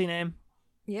a sexy name?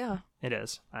 Yeah. It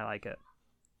is. I like it.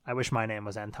 I wish my name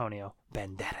was Antonio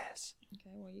Banderas.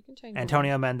 Okay, well, you can change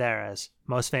Antonio Banderas,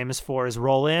 most famous for his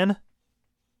role in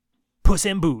Puss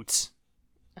in Boots.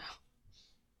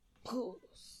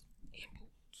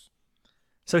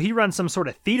 So he runs some sort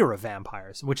of theater of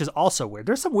vampires, which is also weird.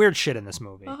 There's some weird shit in this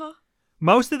movie. Uh-huh.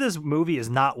 Most of this movie is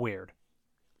not weird.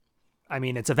 I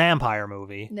mean, it's a vampire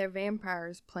movie. They're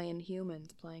vampires playing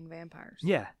humans playing vampires.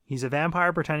 Yeah, he's a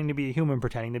vampire pretending to be a human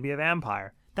pretending to be a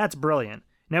vampire. That's brilliant.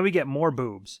 Now we get more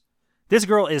boobs. This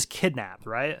girl is kidnapped,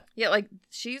 right? Yeah, like,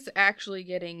 she's actually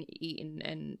getting eaten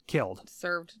and Killed.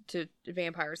 served to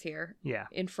vampires here. Yeah.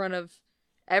 In front of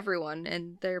everyone,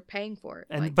 and they're paying for it.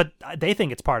 And like, but they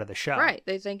think it's part of the show. right.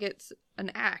 They think it's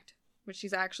an act, but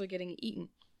she's actually getting eaten.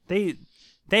 They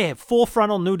have full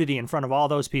frontal nudity in front of all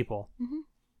those people. Mm-hmm.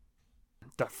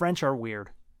 The French are weird.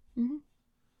 Mm-hmm.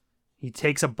 He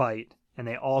takes a bite, and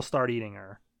they all start eating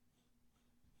her.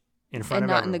 In front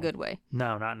And of not everyone. in the good way.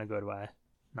 No, not in a good way.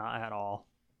 Not at all.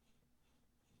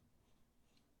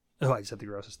 Oh, I just had the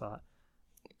grossest thought.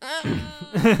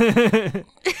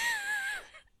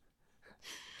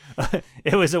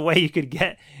 It was a way you could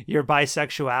get your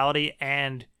bisexuality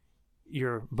and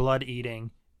your blood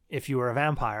eating if you were a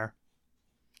vampire.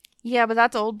 Yeah, but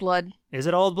that's old blood. Is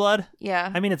it old blood?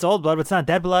 Yeah. I mean, it's old blood, but it's not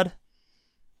dead blood.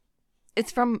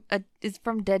 It's from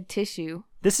dead tissue.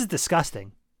 This is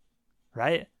disgusting,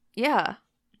 right? Yeah.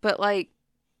 But like,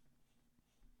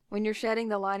 when you're shedding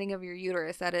the lining of your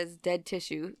uterus, that is dead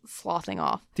tissue sloughing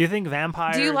off. Do you think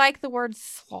vampires... Do you like the word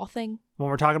sloughing? When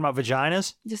we're talking about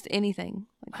vaginas? Just anything.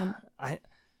 Like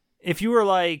If you were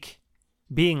like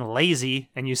being lazy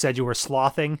and you said you were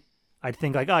slothing, I'd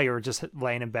think like, oh, you were just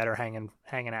laying in bed or hanging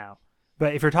out.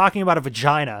 But if you're talking about a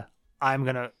vagina, I'm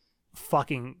going to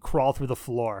fucking crawl through the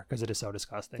floor because it is so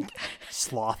disgusting.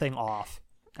 Slothing off.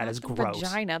 That is gross.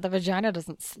 Vagina. The vagina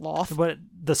doesn't sloth. But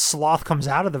the sloth comes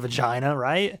out of the vagina,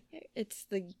 right? It's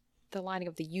the lining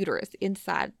of the uterus,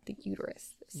 inside the uterus.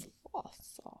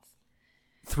 Sloth.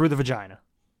 Through the vagina.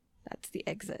 That's the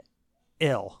exit.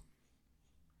 Ill.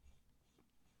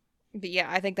 But yeah,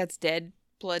 I think that's dead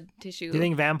blood tissue. Do you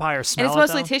think vampires smell And it's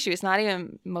mostly though? tissue. It's not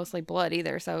even mostly blood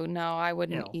either. So no, I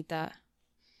wouldn't Ew. eat that.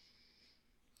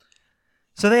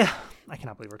 So I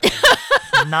cannot believe we're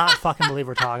talking not fucking believe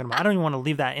we're talking about. I don't even want to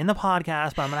leave that in the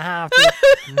podcast, but I'm going to have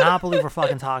to not believe we're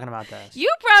fucking talking about this.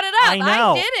 You brought it up. I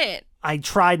know. I didn't. I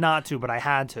tried not to, but I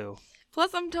had to.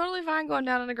 Plus, I'm totally fine going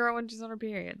down on a girl when she's on her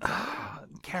period. So.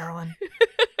 Carolyn,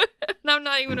 And I'm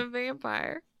not even a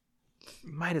vampire.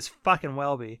 might as fucking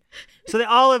well be. So they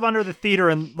all live under the theater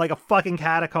in like a fucking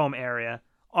catacomb area.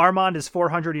 Armand is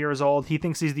 400 years old. He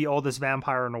thinks he's the oldest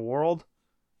vampire in the world.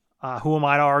 Who am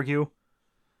I to argue?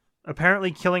 Apparently,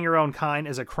 killing your own kind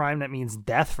is a crime that means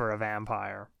death for a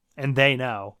vampire. And they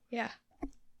know. Yeah.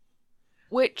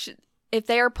 Which, if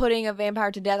they are putting a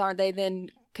vampire to death, aren't they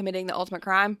then committing the ultimate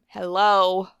crime?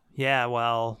 Hello. Yeah,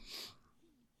 well,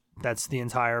 that's the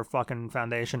entire fucking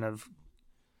foundation of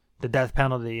the death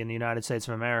penalty in the United States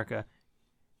of America.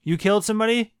 You killed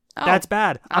somebody? Oh, That's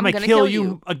bad. I'm I'm going to gonna kill kill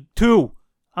you too.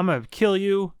 I'm going to kill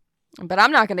you. But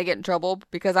I'm not going to get in trouble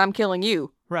because I'm killing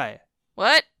you. Right.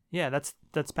 What? Yeah, that's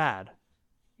bad.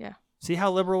 Yeah. See how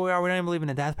liberal we are? We don't even believe in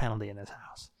the death penalty in this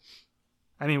house.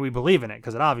 I mean, we believe in it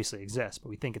because it obviously exists, but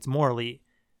we think it's morally...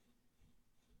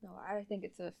 No, I think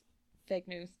it's a fake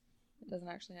news. It doesn't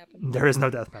actually happen. There is no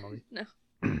death penalty. No.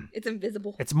 It's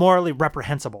invisible. It's morally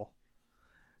reprehensible.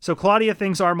 So Claudia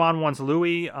thinks Armand wants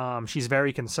Louis. She's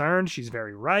very concerned. She's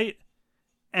very right.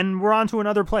 And we're on to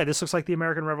another play. This looks like the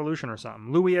American Revolution or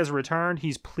something. Louis has returned.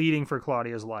 He's pleading for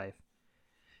Claudia's life.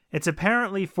 It's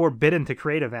apparently forbidden to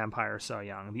create a vampire so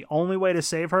young. The only way to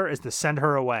save her is to send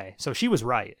her away. So she was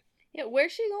right. Yeah,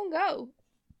 where's she gonna go?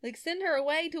 Like, send her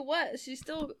away to what? She's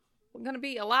still gonna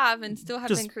be alive and still have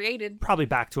Just been created. Probably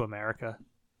back to America.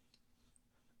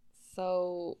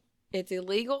 So it's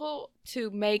illegal to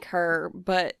make her,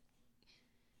 but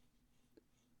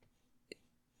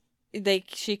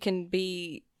she can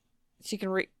wreak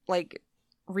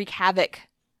havoc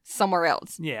somewhere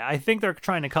else. Yeah, I think they're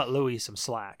trying to cut Louis some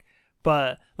slack.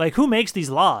 But, like, who makes these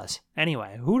laws?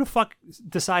 Anyway, who the fuck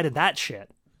decided that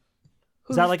shit?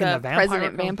 Who's Is that like in the vampire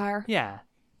president code? vampire? Yeah,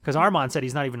 because Armand said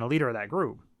he's not even a leader of that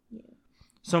group. Yeah.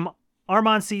 So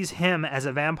Armand sees him as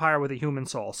a vampire with a human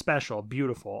soul. Special,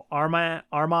 beautiful.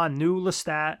 Armand knew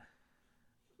Lestat.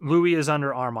 Louis is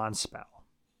under Armand's spell.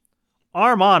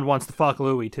 Armand wants to fuck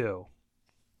Louis, too.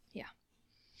 Yeah.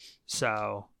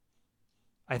 So,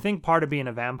 I think part of being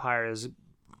a vampire is,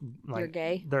 like, you're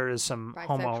gay? There is some Bisexual?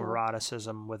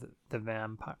 homoeroticism with the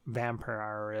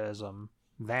vampirism.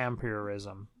 Vampire.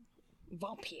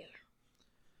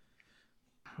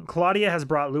 Claudia has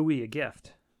brought Louis a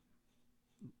gift,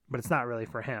 but it's not really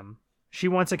for him. She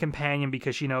wants a companion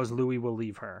because she knows Louis will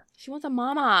leave her. She wants a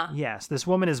mama. Yes, this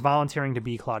woman is volunteering to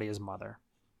be Claudia's mother.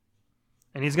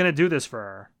 And he's going to do this for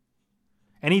her.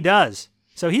 And he does.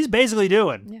 So he's basically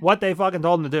doing what they fucking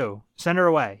told him to do. Send her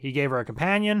away. He gave her a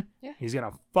companion. Yeah. He's going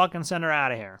to fucking send her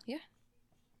out of here. Yeah.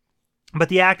 But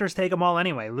the actors take them all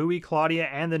anyway. Louis, Claudia,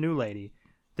 and the new lady.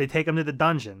 They take them to the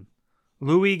dungeon.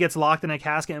 Louis gets locked in a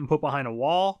casket and put behind a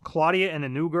wall. Claudia and the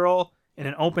new girl in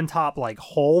an open top like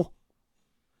hole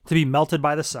to be melted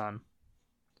by the sun.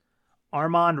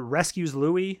 Armand rescues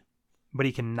Louis, but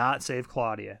he cannot save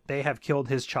Claudia. They have killed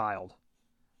his child.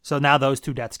 So now those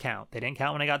two deaths count. They didn't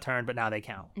count when they got turned, but now they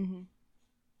count. Mm-hmm.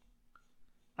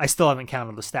 I still haven't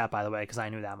counted the stat, by the way, because I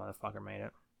knew that motherfucker made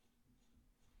it.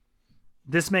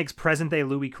 This makes present-day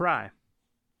Louis cry.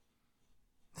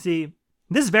 See,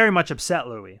 this very much upset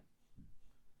Louis.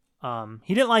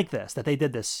 He didn't like this, that they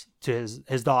did this to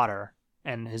his daughter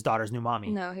and his daughter's new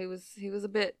mommy. No, he was a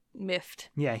bit miffed.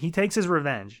 Yeah, he takes his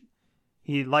revenge.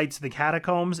 He lights the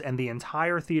catacombs and the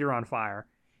entire theater on fire.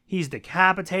 He's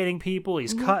decapitating people.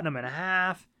 He's cutting them in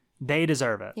half. They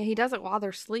deserve it. Yeah, he does it while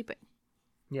they're sleeping.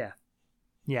 Yeah.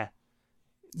 Yeah.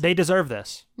 They deserve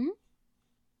this. Mm-hmm.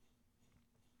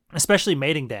 Especially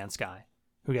Mating Dance guy,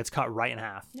 who gets cut right in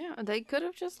half. Yeah, they could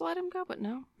have just let him go, but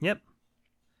no. Yep.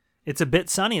 It's a bit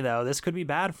sunny, though. This could be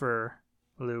bad for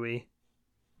Louis.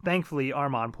 Thankfully,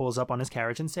 Armand pulls up on his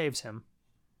carriage and saves him.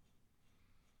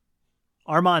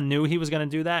 Armand knew he was going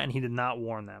to do that, and he did not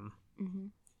warn them. Mm-hmm.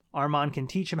 Armand can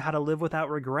teach him how to live without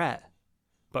regret.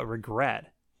 But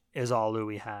regret is all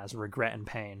Louis has. Regret and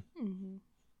pain. Mm-hmm.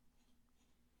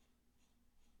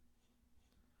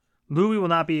 Louis will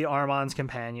not be Armand's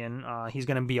companion. He's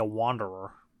going to be a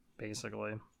wanderer,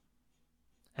 basically.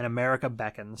 And America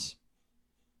beckons.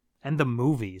 And the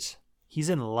movies. He's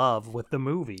in love with the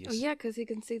movies. Oh, yeah, because he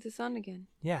can see the sun again.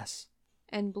 Yes.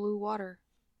 And blue water.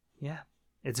 Yeah.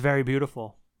 It's very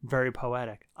beautiful. Very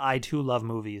poetic. I, too, love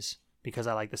movies because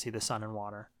I like to see the sun and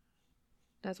water.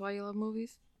 That's why you love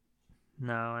movies?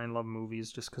 No, I love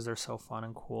movies just because they're so fun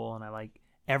and cool, and I like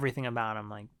everything about them.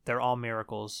 Like, they're all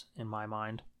miracles in my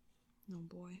mind. Oh,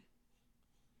 boy.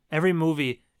 Every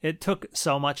movie, it took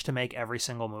so much to make every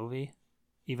single movie,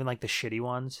 even like the shitty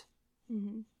ones.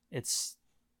 Mm-hmm. It's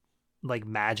like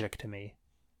magic to me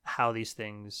how these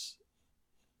things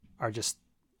are just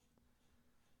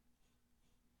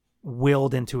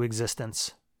willed into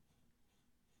existence.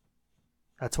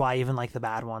 That's why I even like the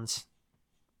bad ones.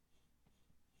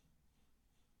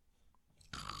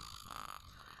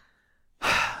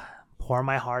 Pour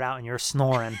my heart out and you're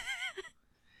snoring.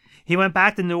 He went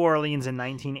back to New Orleans in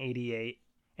 1988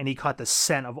 and he caught the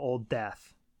scent of Old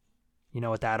Death. You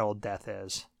know what that Old Death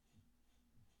is?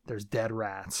 There's dead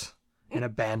rats in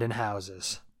abandoned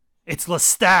houses. It's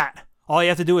Lestat. All you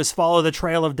have to do is follow the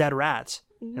trail of dead rats.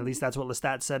 Mm-hmm. At least that's what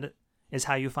Lestat said is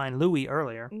how you find Louis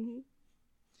earlier. Mm-hmm.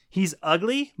 He's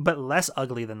ugly, but less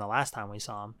ugly than the last time we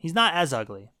saw him. He's not as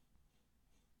ugly.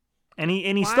 And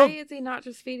he's Why still... is he not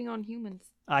just feeding on humans?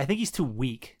 I think he's too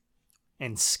weak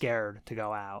and scared to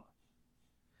go out.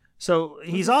 So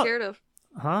he's all scared of.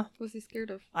 Huh? What's he scared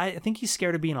of? I think he's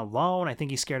scared of being alone. I think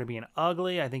he's scared of being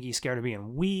ugly. I think he's scared of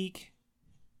being weak.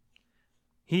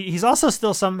 He's also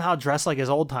still somehow dressed like his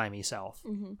old-timey self.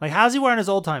 Mm-hmm. Like, how's he wearing his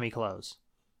old-timey clothes?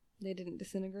 They didn't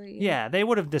disintegrate. Yeah, they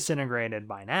would have disintegrated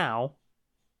by now.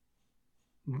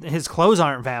 His clothes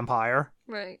aren't vampire.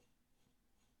 Right.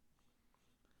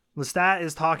 Lestat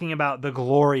is talking about the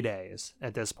glory days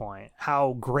at this point.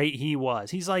 How great he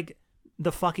was. He's like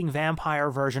the fucking vampire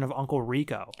version of Uncle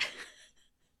Rico.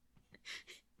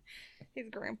 His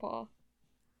grandpa.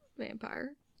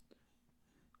 Vampire.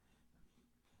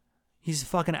 He's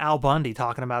fucking Al Bundy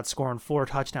talking about scoring 4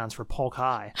 touchdowns for Polk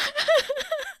High.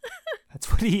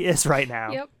 That's what he is right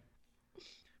now. Yep.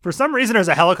 For some reason, there's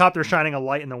a helicopter shining a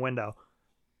light in the window.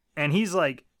 And he's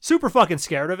like super fucking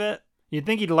scared of it. You'd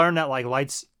think he'd learn that like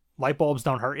light bulbs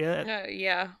don't hurt you.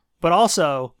 Yeah. But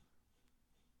also,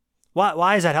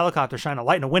 why is that helicopter shining a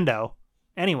light in a window?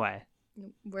 Anyway.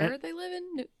 Where they live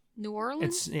in? New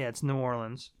Orleans? It's New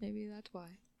Orleans. Maybe that's why.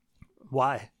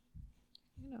 Why?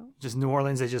 You know. Just New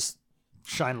Orleans, they just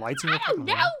shine lights in your Oh,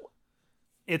 no!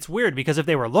 It's weird because if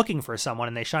they were looking for someone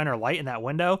and they shine a light in that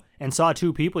window and saw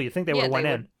 2 people, you'd think they would have went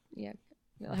in. Yeah.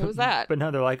 Who's that? But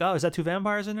no, they're like, oh, is that 2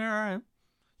 vampires in there? All right.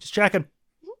 Just checking.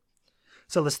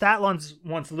 So Lestat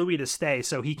wants Louis to stay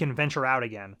so he can venture out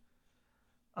again.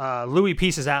 Louis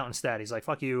pieces out instead. He's like,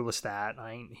 fuck you, Lestat.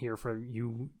 I ain't here for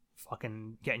you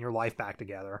fucking getting your life back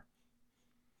together.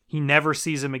 He never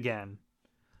sees him again.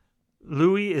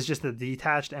 Louis is just a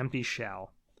detached, empty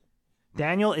shell.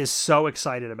 Daniel is so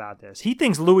excited about this. He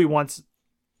thinks Louis wants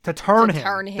to turn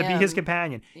him to be his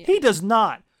companion. Yeah. He does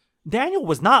not. Daniel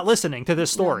was not listening to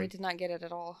this story. No, he did not get it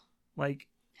at all. Like,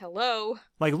 hello.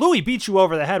 Like, Louis beats you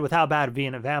over the head with how bad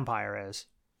being a vampire is.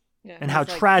 Yeah, and how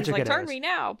tragic it is. Turn me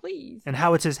now, please. And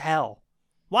how it's his hell.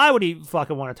 Why would he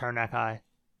fucking want to turn that guy?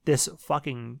 This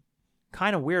fucking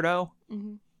kind of weirdo.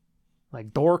 Mm-hmm.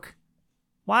 Like, dork.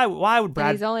 Why would Brad...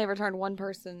 But he's only ever turned one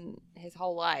person his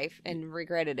whole life and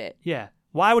regretted it. Yeah.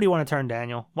 Why would he want to turn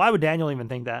Daniel? Why would Daniel even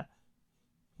think that?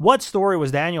 What story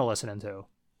was Daniel listening to?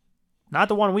 Not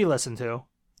the one we listened to.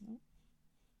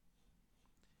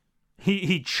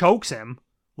 He chokes him,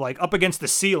 like, up against the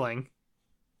ceiling,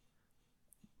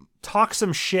 talks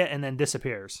some shit, and then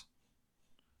disappears.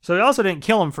 So he also didn't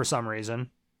kill him for some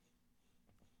reason.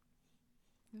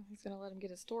 He's gonna let him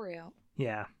get his story out.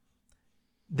 Yeah.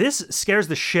 This scares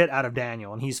the shit out of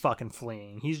Daniel, and he's fucking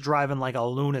fleeing. He's driving like a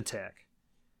lunatic.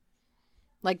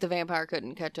 Like the vampire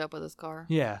couldn't catch up with his car.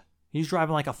 Yeah. He's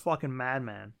driving like a fucking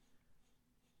madman.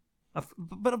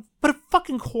 But of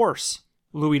fucking course,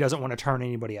 Louis doesn't want to turn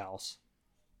anybody else.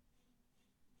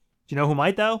 Do you know who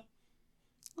might, though?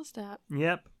 What's that?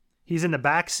 Yep. He's in the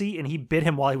back seat, and he bit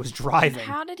him while he was driving.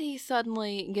 How did he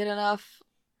suddenly get enough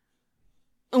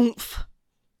oomph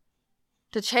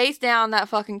to chase down that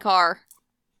fucking car?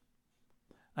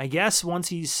 I guess once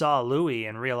he saw Louis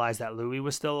and realized that Louis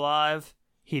was still alive,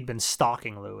 he'd been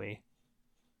stalking Louis.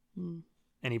 And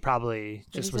he probably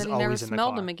just was always in the car. He never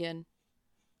smelled him again.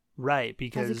 Right,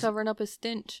 because... How's he covering up his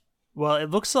stench? Well, it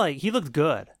looks like he looked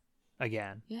good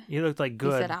again. Yeah. He looked like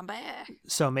good. He said, I'm back.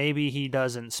 So maybe he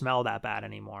doesn't smell that bad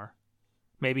anymore.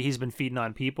 Maybe he's been feeding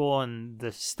on people and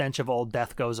the stench of old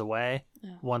death goes away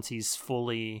once he's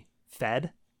fully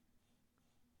fed.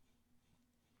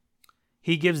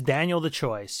 He gives Daniel the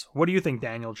choice. What do you think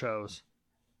Daniel chose?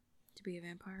 To be a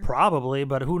vampire? Probably,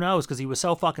 but who knows? Because he was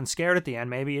so fucking scared at the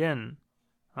end. Maybe he didn't.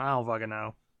 I don't fucking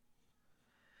know.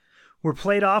 We're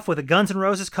played off with a Guns N'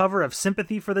 Roses cover of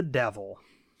Sympathy for the Devil.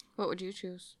 What would you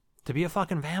choose? To be a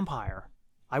fucking vampire.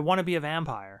 I want to be a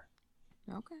vampire.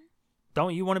 Okay.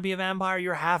 Don't you want to be a vampire?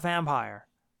 You're half vampire.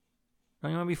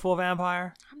 Don't you want to be full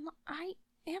vampire? I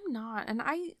am not. And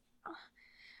I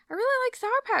really like Sour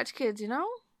Patch Kids, you know?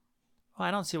 Well,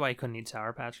 I don't see why you couldn't eat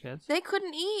Sour Patch Kids. They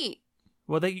couldn't eat.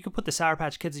 Well, you could put the Sour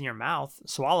Patch Kids in your mouth.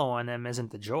 Swallowing them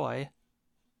isn't the joy.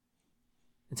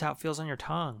 It's how it feels on your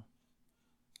tongue.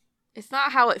 It's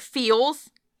not how it feels.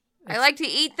 I like to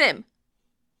eat them.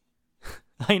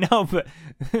 I know,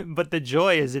 but the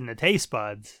joy is in the taste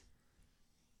buds.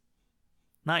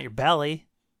 Not your belly.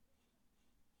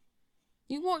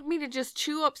 You want me to just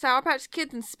chew up Sour Patch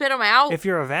Kids and spit them out? If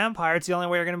you're a vampire, it's the only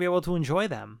way you're going to be able to enjoy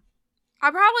them. I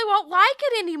probably won't like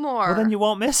it anymore. Well, then you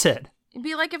won't miss it. It'd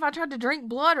be like if I tried to drink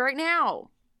blood right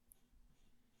now.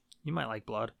 You might like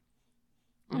blood.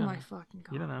 Oh my fucking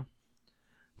God. You don't know.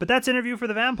 But that's Interview for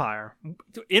the Vampire.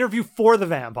 Interview for the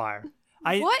Vampire.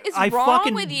 What is I wrong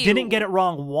fucking with you? didn't get it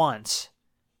wrong once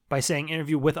by saying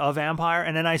interview with a vampire,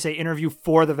 and then I say interview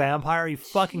for the vampire. Are you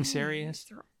fucking serious?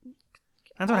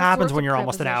 That's what happens when you're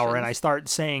almost an hour and I start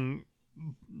saying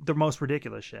the most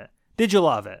ridiculous shit. Did you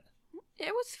love it?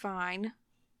 It was fine.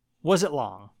 Was it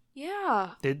long?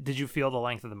 Yeah. Did you feel the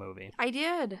length of the movie? I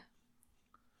did.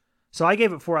 So I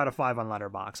gave it 4 out of 5 on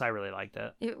Letterboxd. I really liked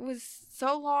it. It was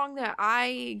so long that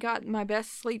I got my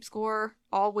best sleep score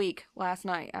all week last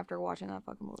night after watching that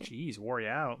fucking movie. Jeez, wore you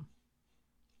out.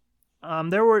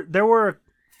 There were a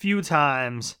few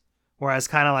times where I was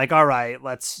kind of like, all right,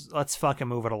 let's fucking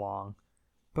move it along.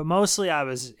 But mostly I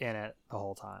was in it the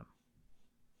whole time.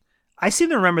 I seem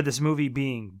to remember this movie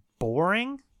being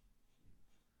boring,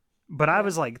 but I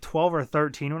was like 12 or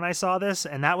 13 when I saw this,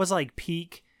 and that was like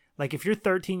peak. Like, if you're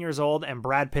 13 years old and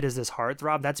Brad Pitt is this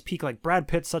heartthrob, that's peak, like, Brad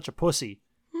Pitt's such a pussy.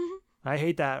 I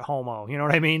hate that homo. You know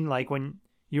what I mean? Like, when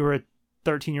you were a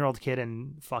 13-year-old kid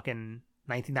in fucking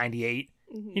 1998,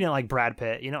 you didn't like Brad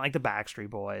Pitt. You didn't like the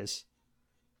Backstreet Boys.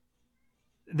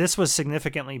 This was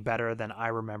significantly better than I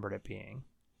remembered it being.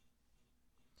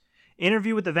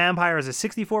 Interview with the Vampire is a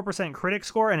 64% critic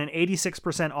score and an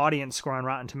 86% audience score on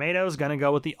Rotten Tomatoes. Gonna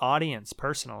go with the audience,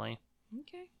 personally.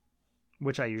 Okay.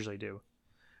 Which I usually do.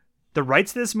 The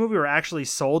rights to this movie were actually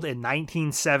sold in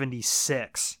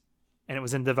 1976, and it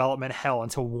was in development hell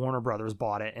until Warner Brothers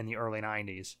bought it in the early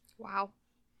 90s. Wow.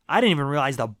 I didn't even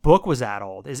realize the book was that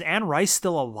old. Is Anne Rice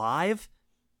still alive?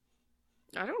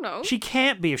 I don't know. She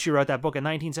can't be if she wrote that book in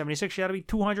 1976. She had to be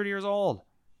 200 years old.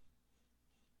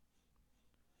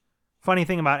 Funny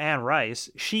thing about Anne Rice,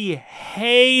 she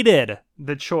hated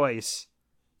the choice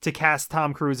to cast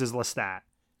Tom Cruise as Lestat.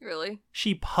 Really?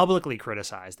 She publicly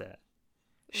criticized it.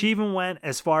 She even went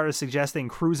as far as suggesting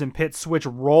Cruise and Pitt switch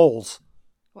roles.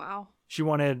 Wow. She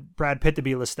wanted Brad Pitt to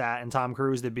be Lestat and Tom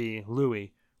Cruise to be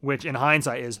Louis, which in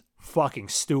hindsight is fucking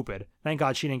stupid. Thank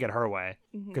God she didn't get her way,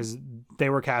 because they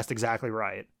were cast exactly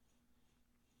right.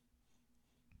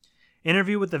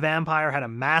 Interview with the Vampire had a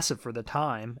massive, for the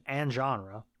time and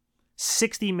genre,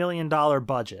 $60 million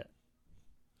budget.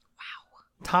 Wow.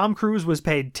 Tom Cruise was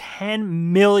paid $10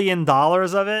 million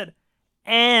of it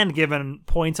and given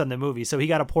points on the movie. So he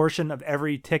got a portion of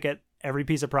every ticket, every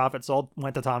piece of profit sold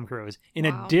went to Tom Cruise, in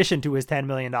addition to his $10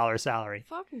 million salary.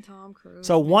 Fucking Tom Cruise.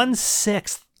 So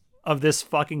 1/6 of this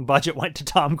fucking budget went to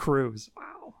Tom Cruise.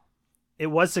 Wow. It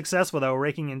was successful, though,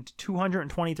 raking in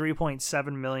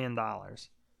 $223.7 million.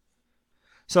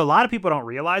 So a lot of people don't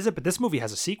realize it, but this movie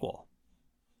has a sequel.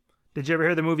 Did you ever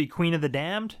hear the movie Queen of the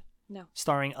Damned? No.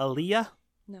 Starring Aaliyah?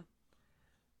 No.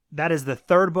 That is the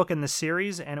 3rd book in the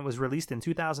series, and it was released in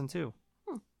 2002.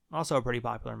 Also a pretty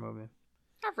popular movie.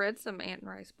 I've read some Anne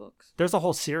Rice books. There's a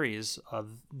whole series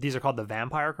of, these are called the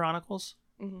Vampire Chronicles.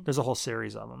 There's a whole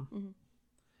series of them.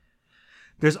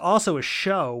 There's also a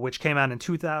show which came out in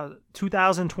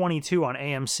 2022 on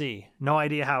AMC. No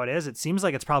idea how it is. It seems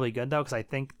like it's probably good, though, because I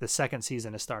think the 2nd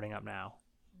season is starting up now.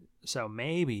 So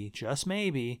maybe, just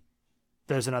maybe,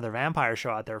 there's another vampire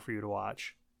show out there for you to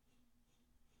watch.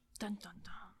 Dun dun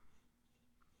dun.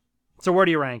 So where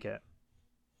do you rank it?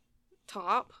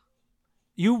 Top.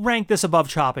 You rank this above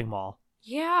Chopping Mall.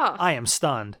 Yeah. I am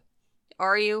stunned.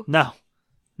 Are you? No.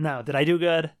 Did I do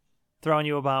good? Throwing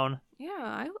you a bone?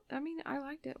 Yeah, I mean, I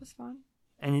liked it. It was fun.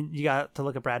 And you got to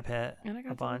look at Brad Pitt And I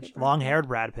got a to look bunch. at Brad Long-haired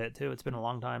Brad Pitt, too. It's been a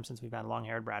long time since we've had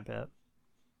long-haired Brad Pitt.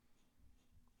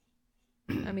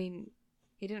 I mean,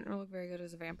 he didn't look very good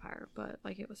as a vampire, but,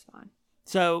 like, it was fine.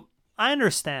 So, I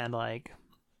understand, like,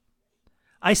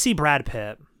 I see Brad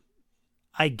Pitt.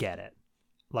 I get it.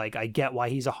 Like, I get why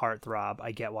he's a heartthrob.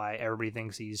 I get why everybody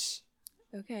thinks he's...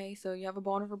 Okay, so you have a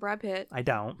boner for Brad Pitt. I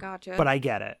don't. Gotcha. But I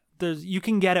get it. You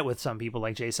can get it with some people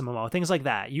like Jason Momoa, things like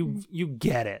that. You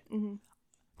get it.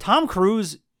 Tom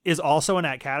Cruise is also in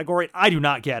that category. I do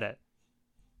not get it.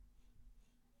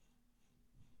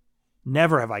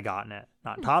 Never have I gotten it.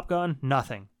 Not Top Gun,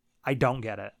 nothing. I don't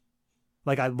get it.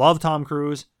 Like, I love Tom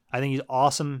Cruise. I think he's an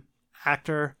awesome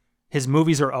actor. His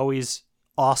movies are always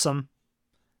awesome.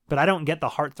 But I don't get the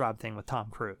heartthrob thing with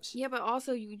Tom Cruise. Yeah, but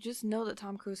also you just know that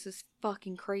Tom Cruise is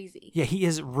fucking crazy. Yeah, he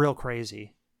is real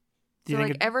crazy. So,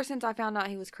 like, ever since I found out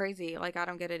he was crazy, like, I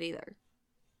don't get it either.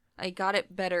 I got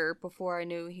it better before I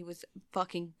knew he was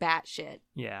fucking batshit.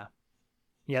 Yeah.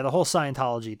 Yeah, the whole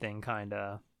Scientology thing kind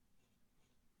of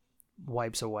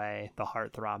wipes away the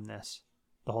heartthrobness.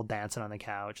 The whole dancing on the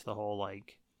couch, the whole,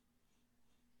 like,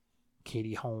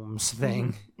 Katie Holmes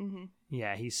thing.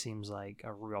 Yeah, he seems like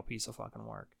a real piece of fucking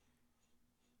work.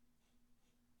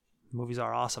 Movies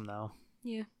are awesome, though.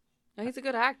 Yeah. He's a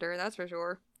good actor, that's for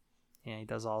sure. Yeah, he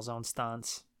does all his own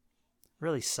stunts.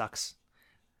 Really sucks.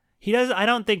 I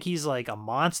don't think he's like a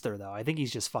monster, though. I think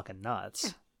he's just fucking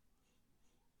nuts.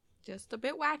 Yeah. Just a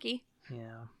bit wacky.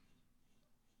 Yeah.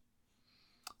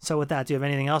 So with that, do you have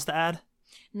anything else to add?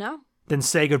 No. Then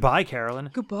say goodbye,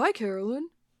 Carolyn. Goodbye, Carolyn.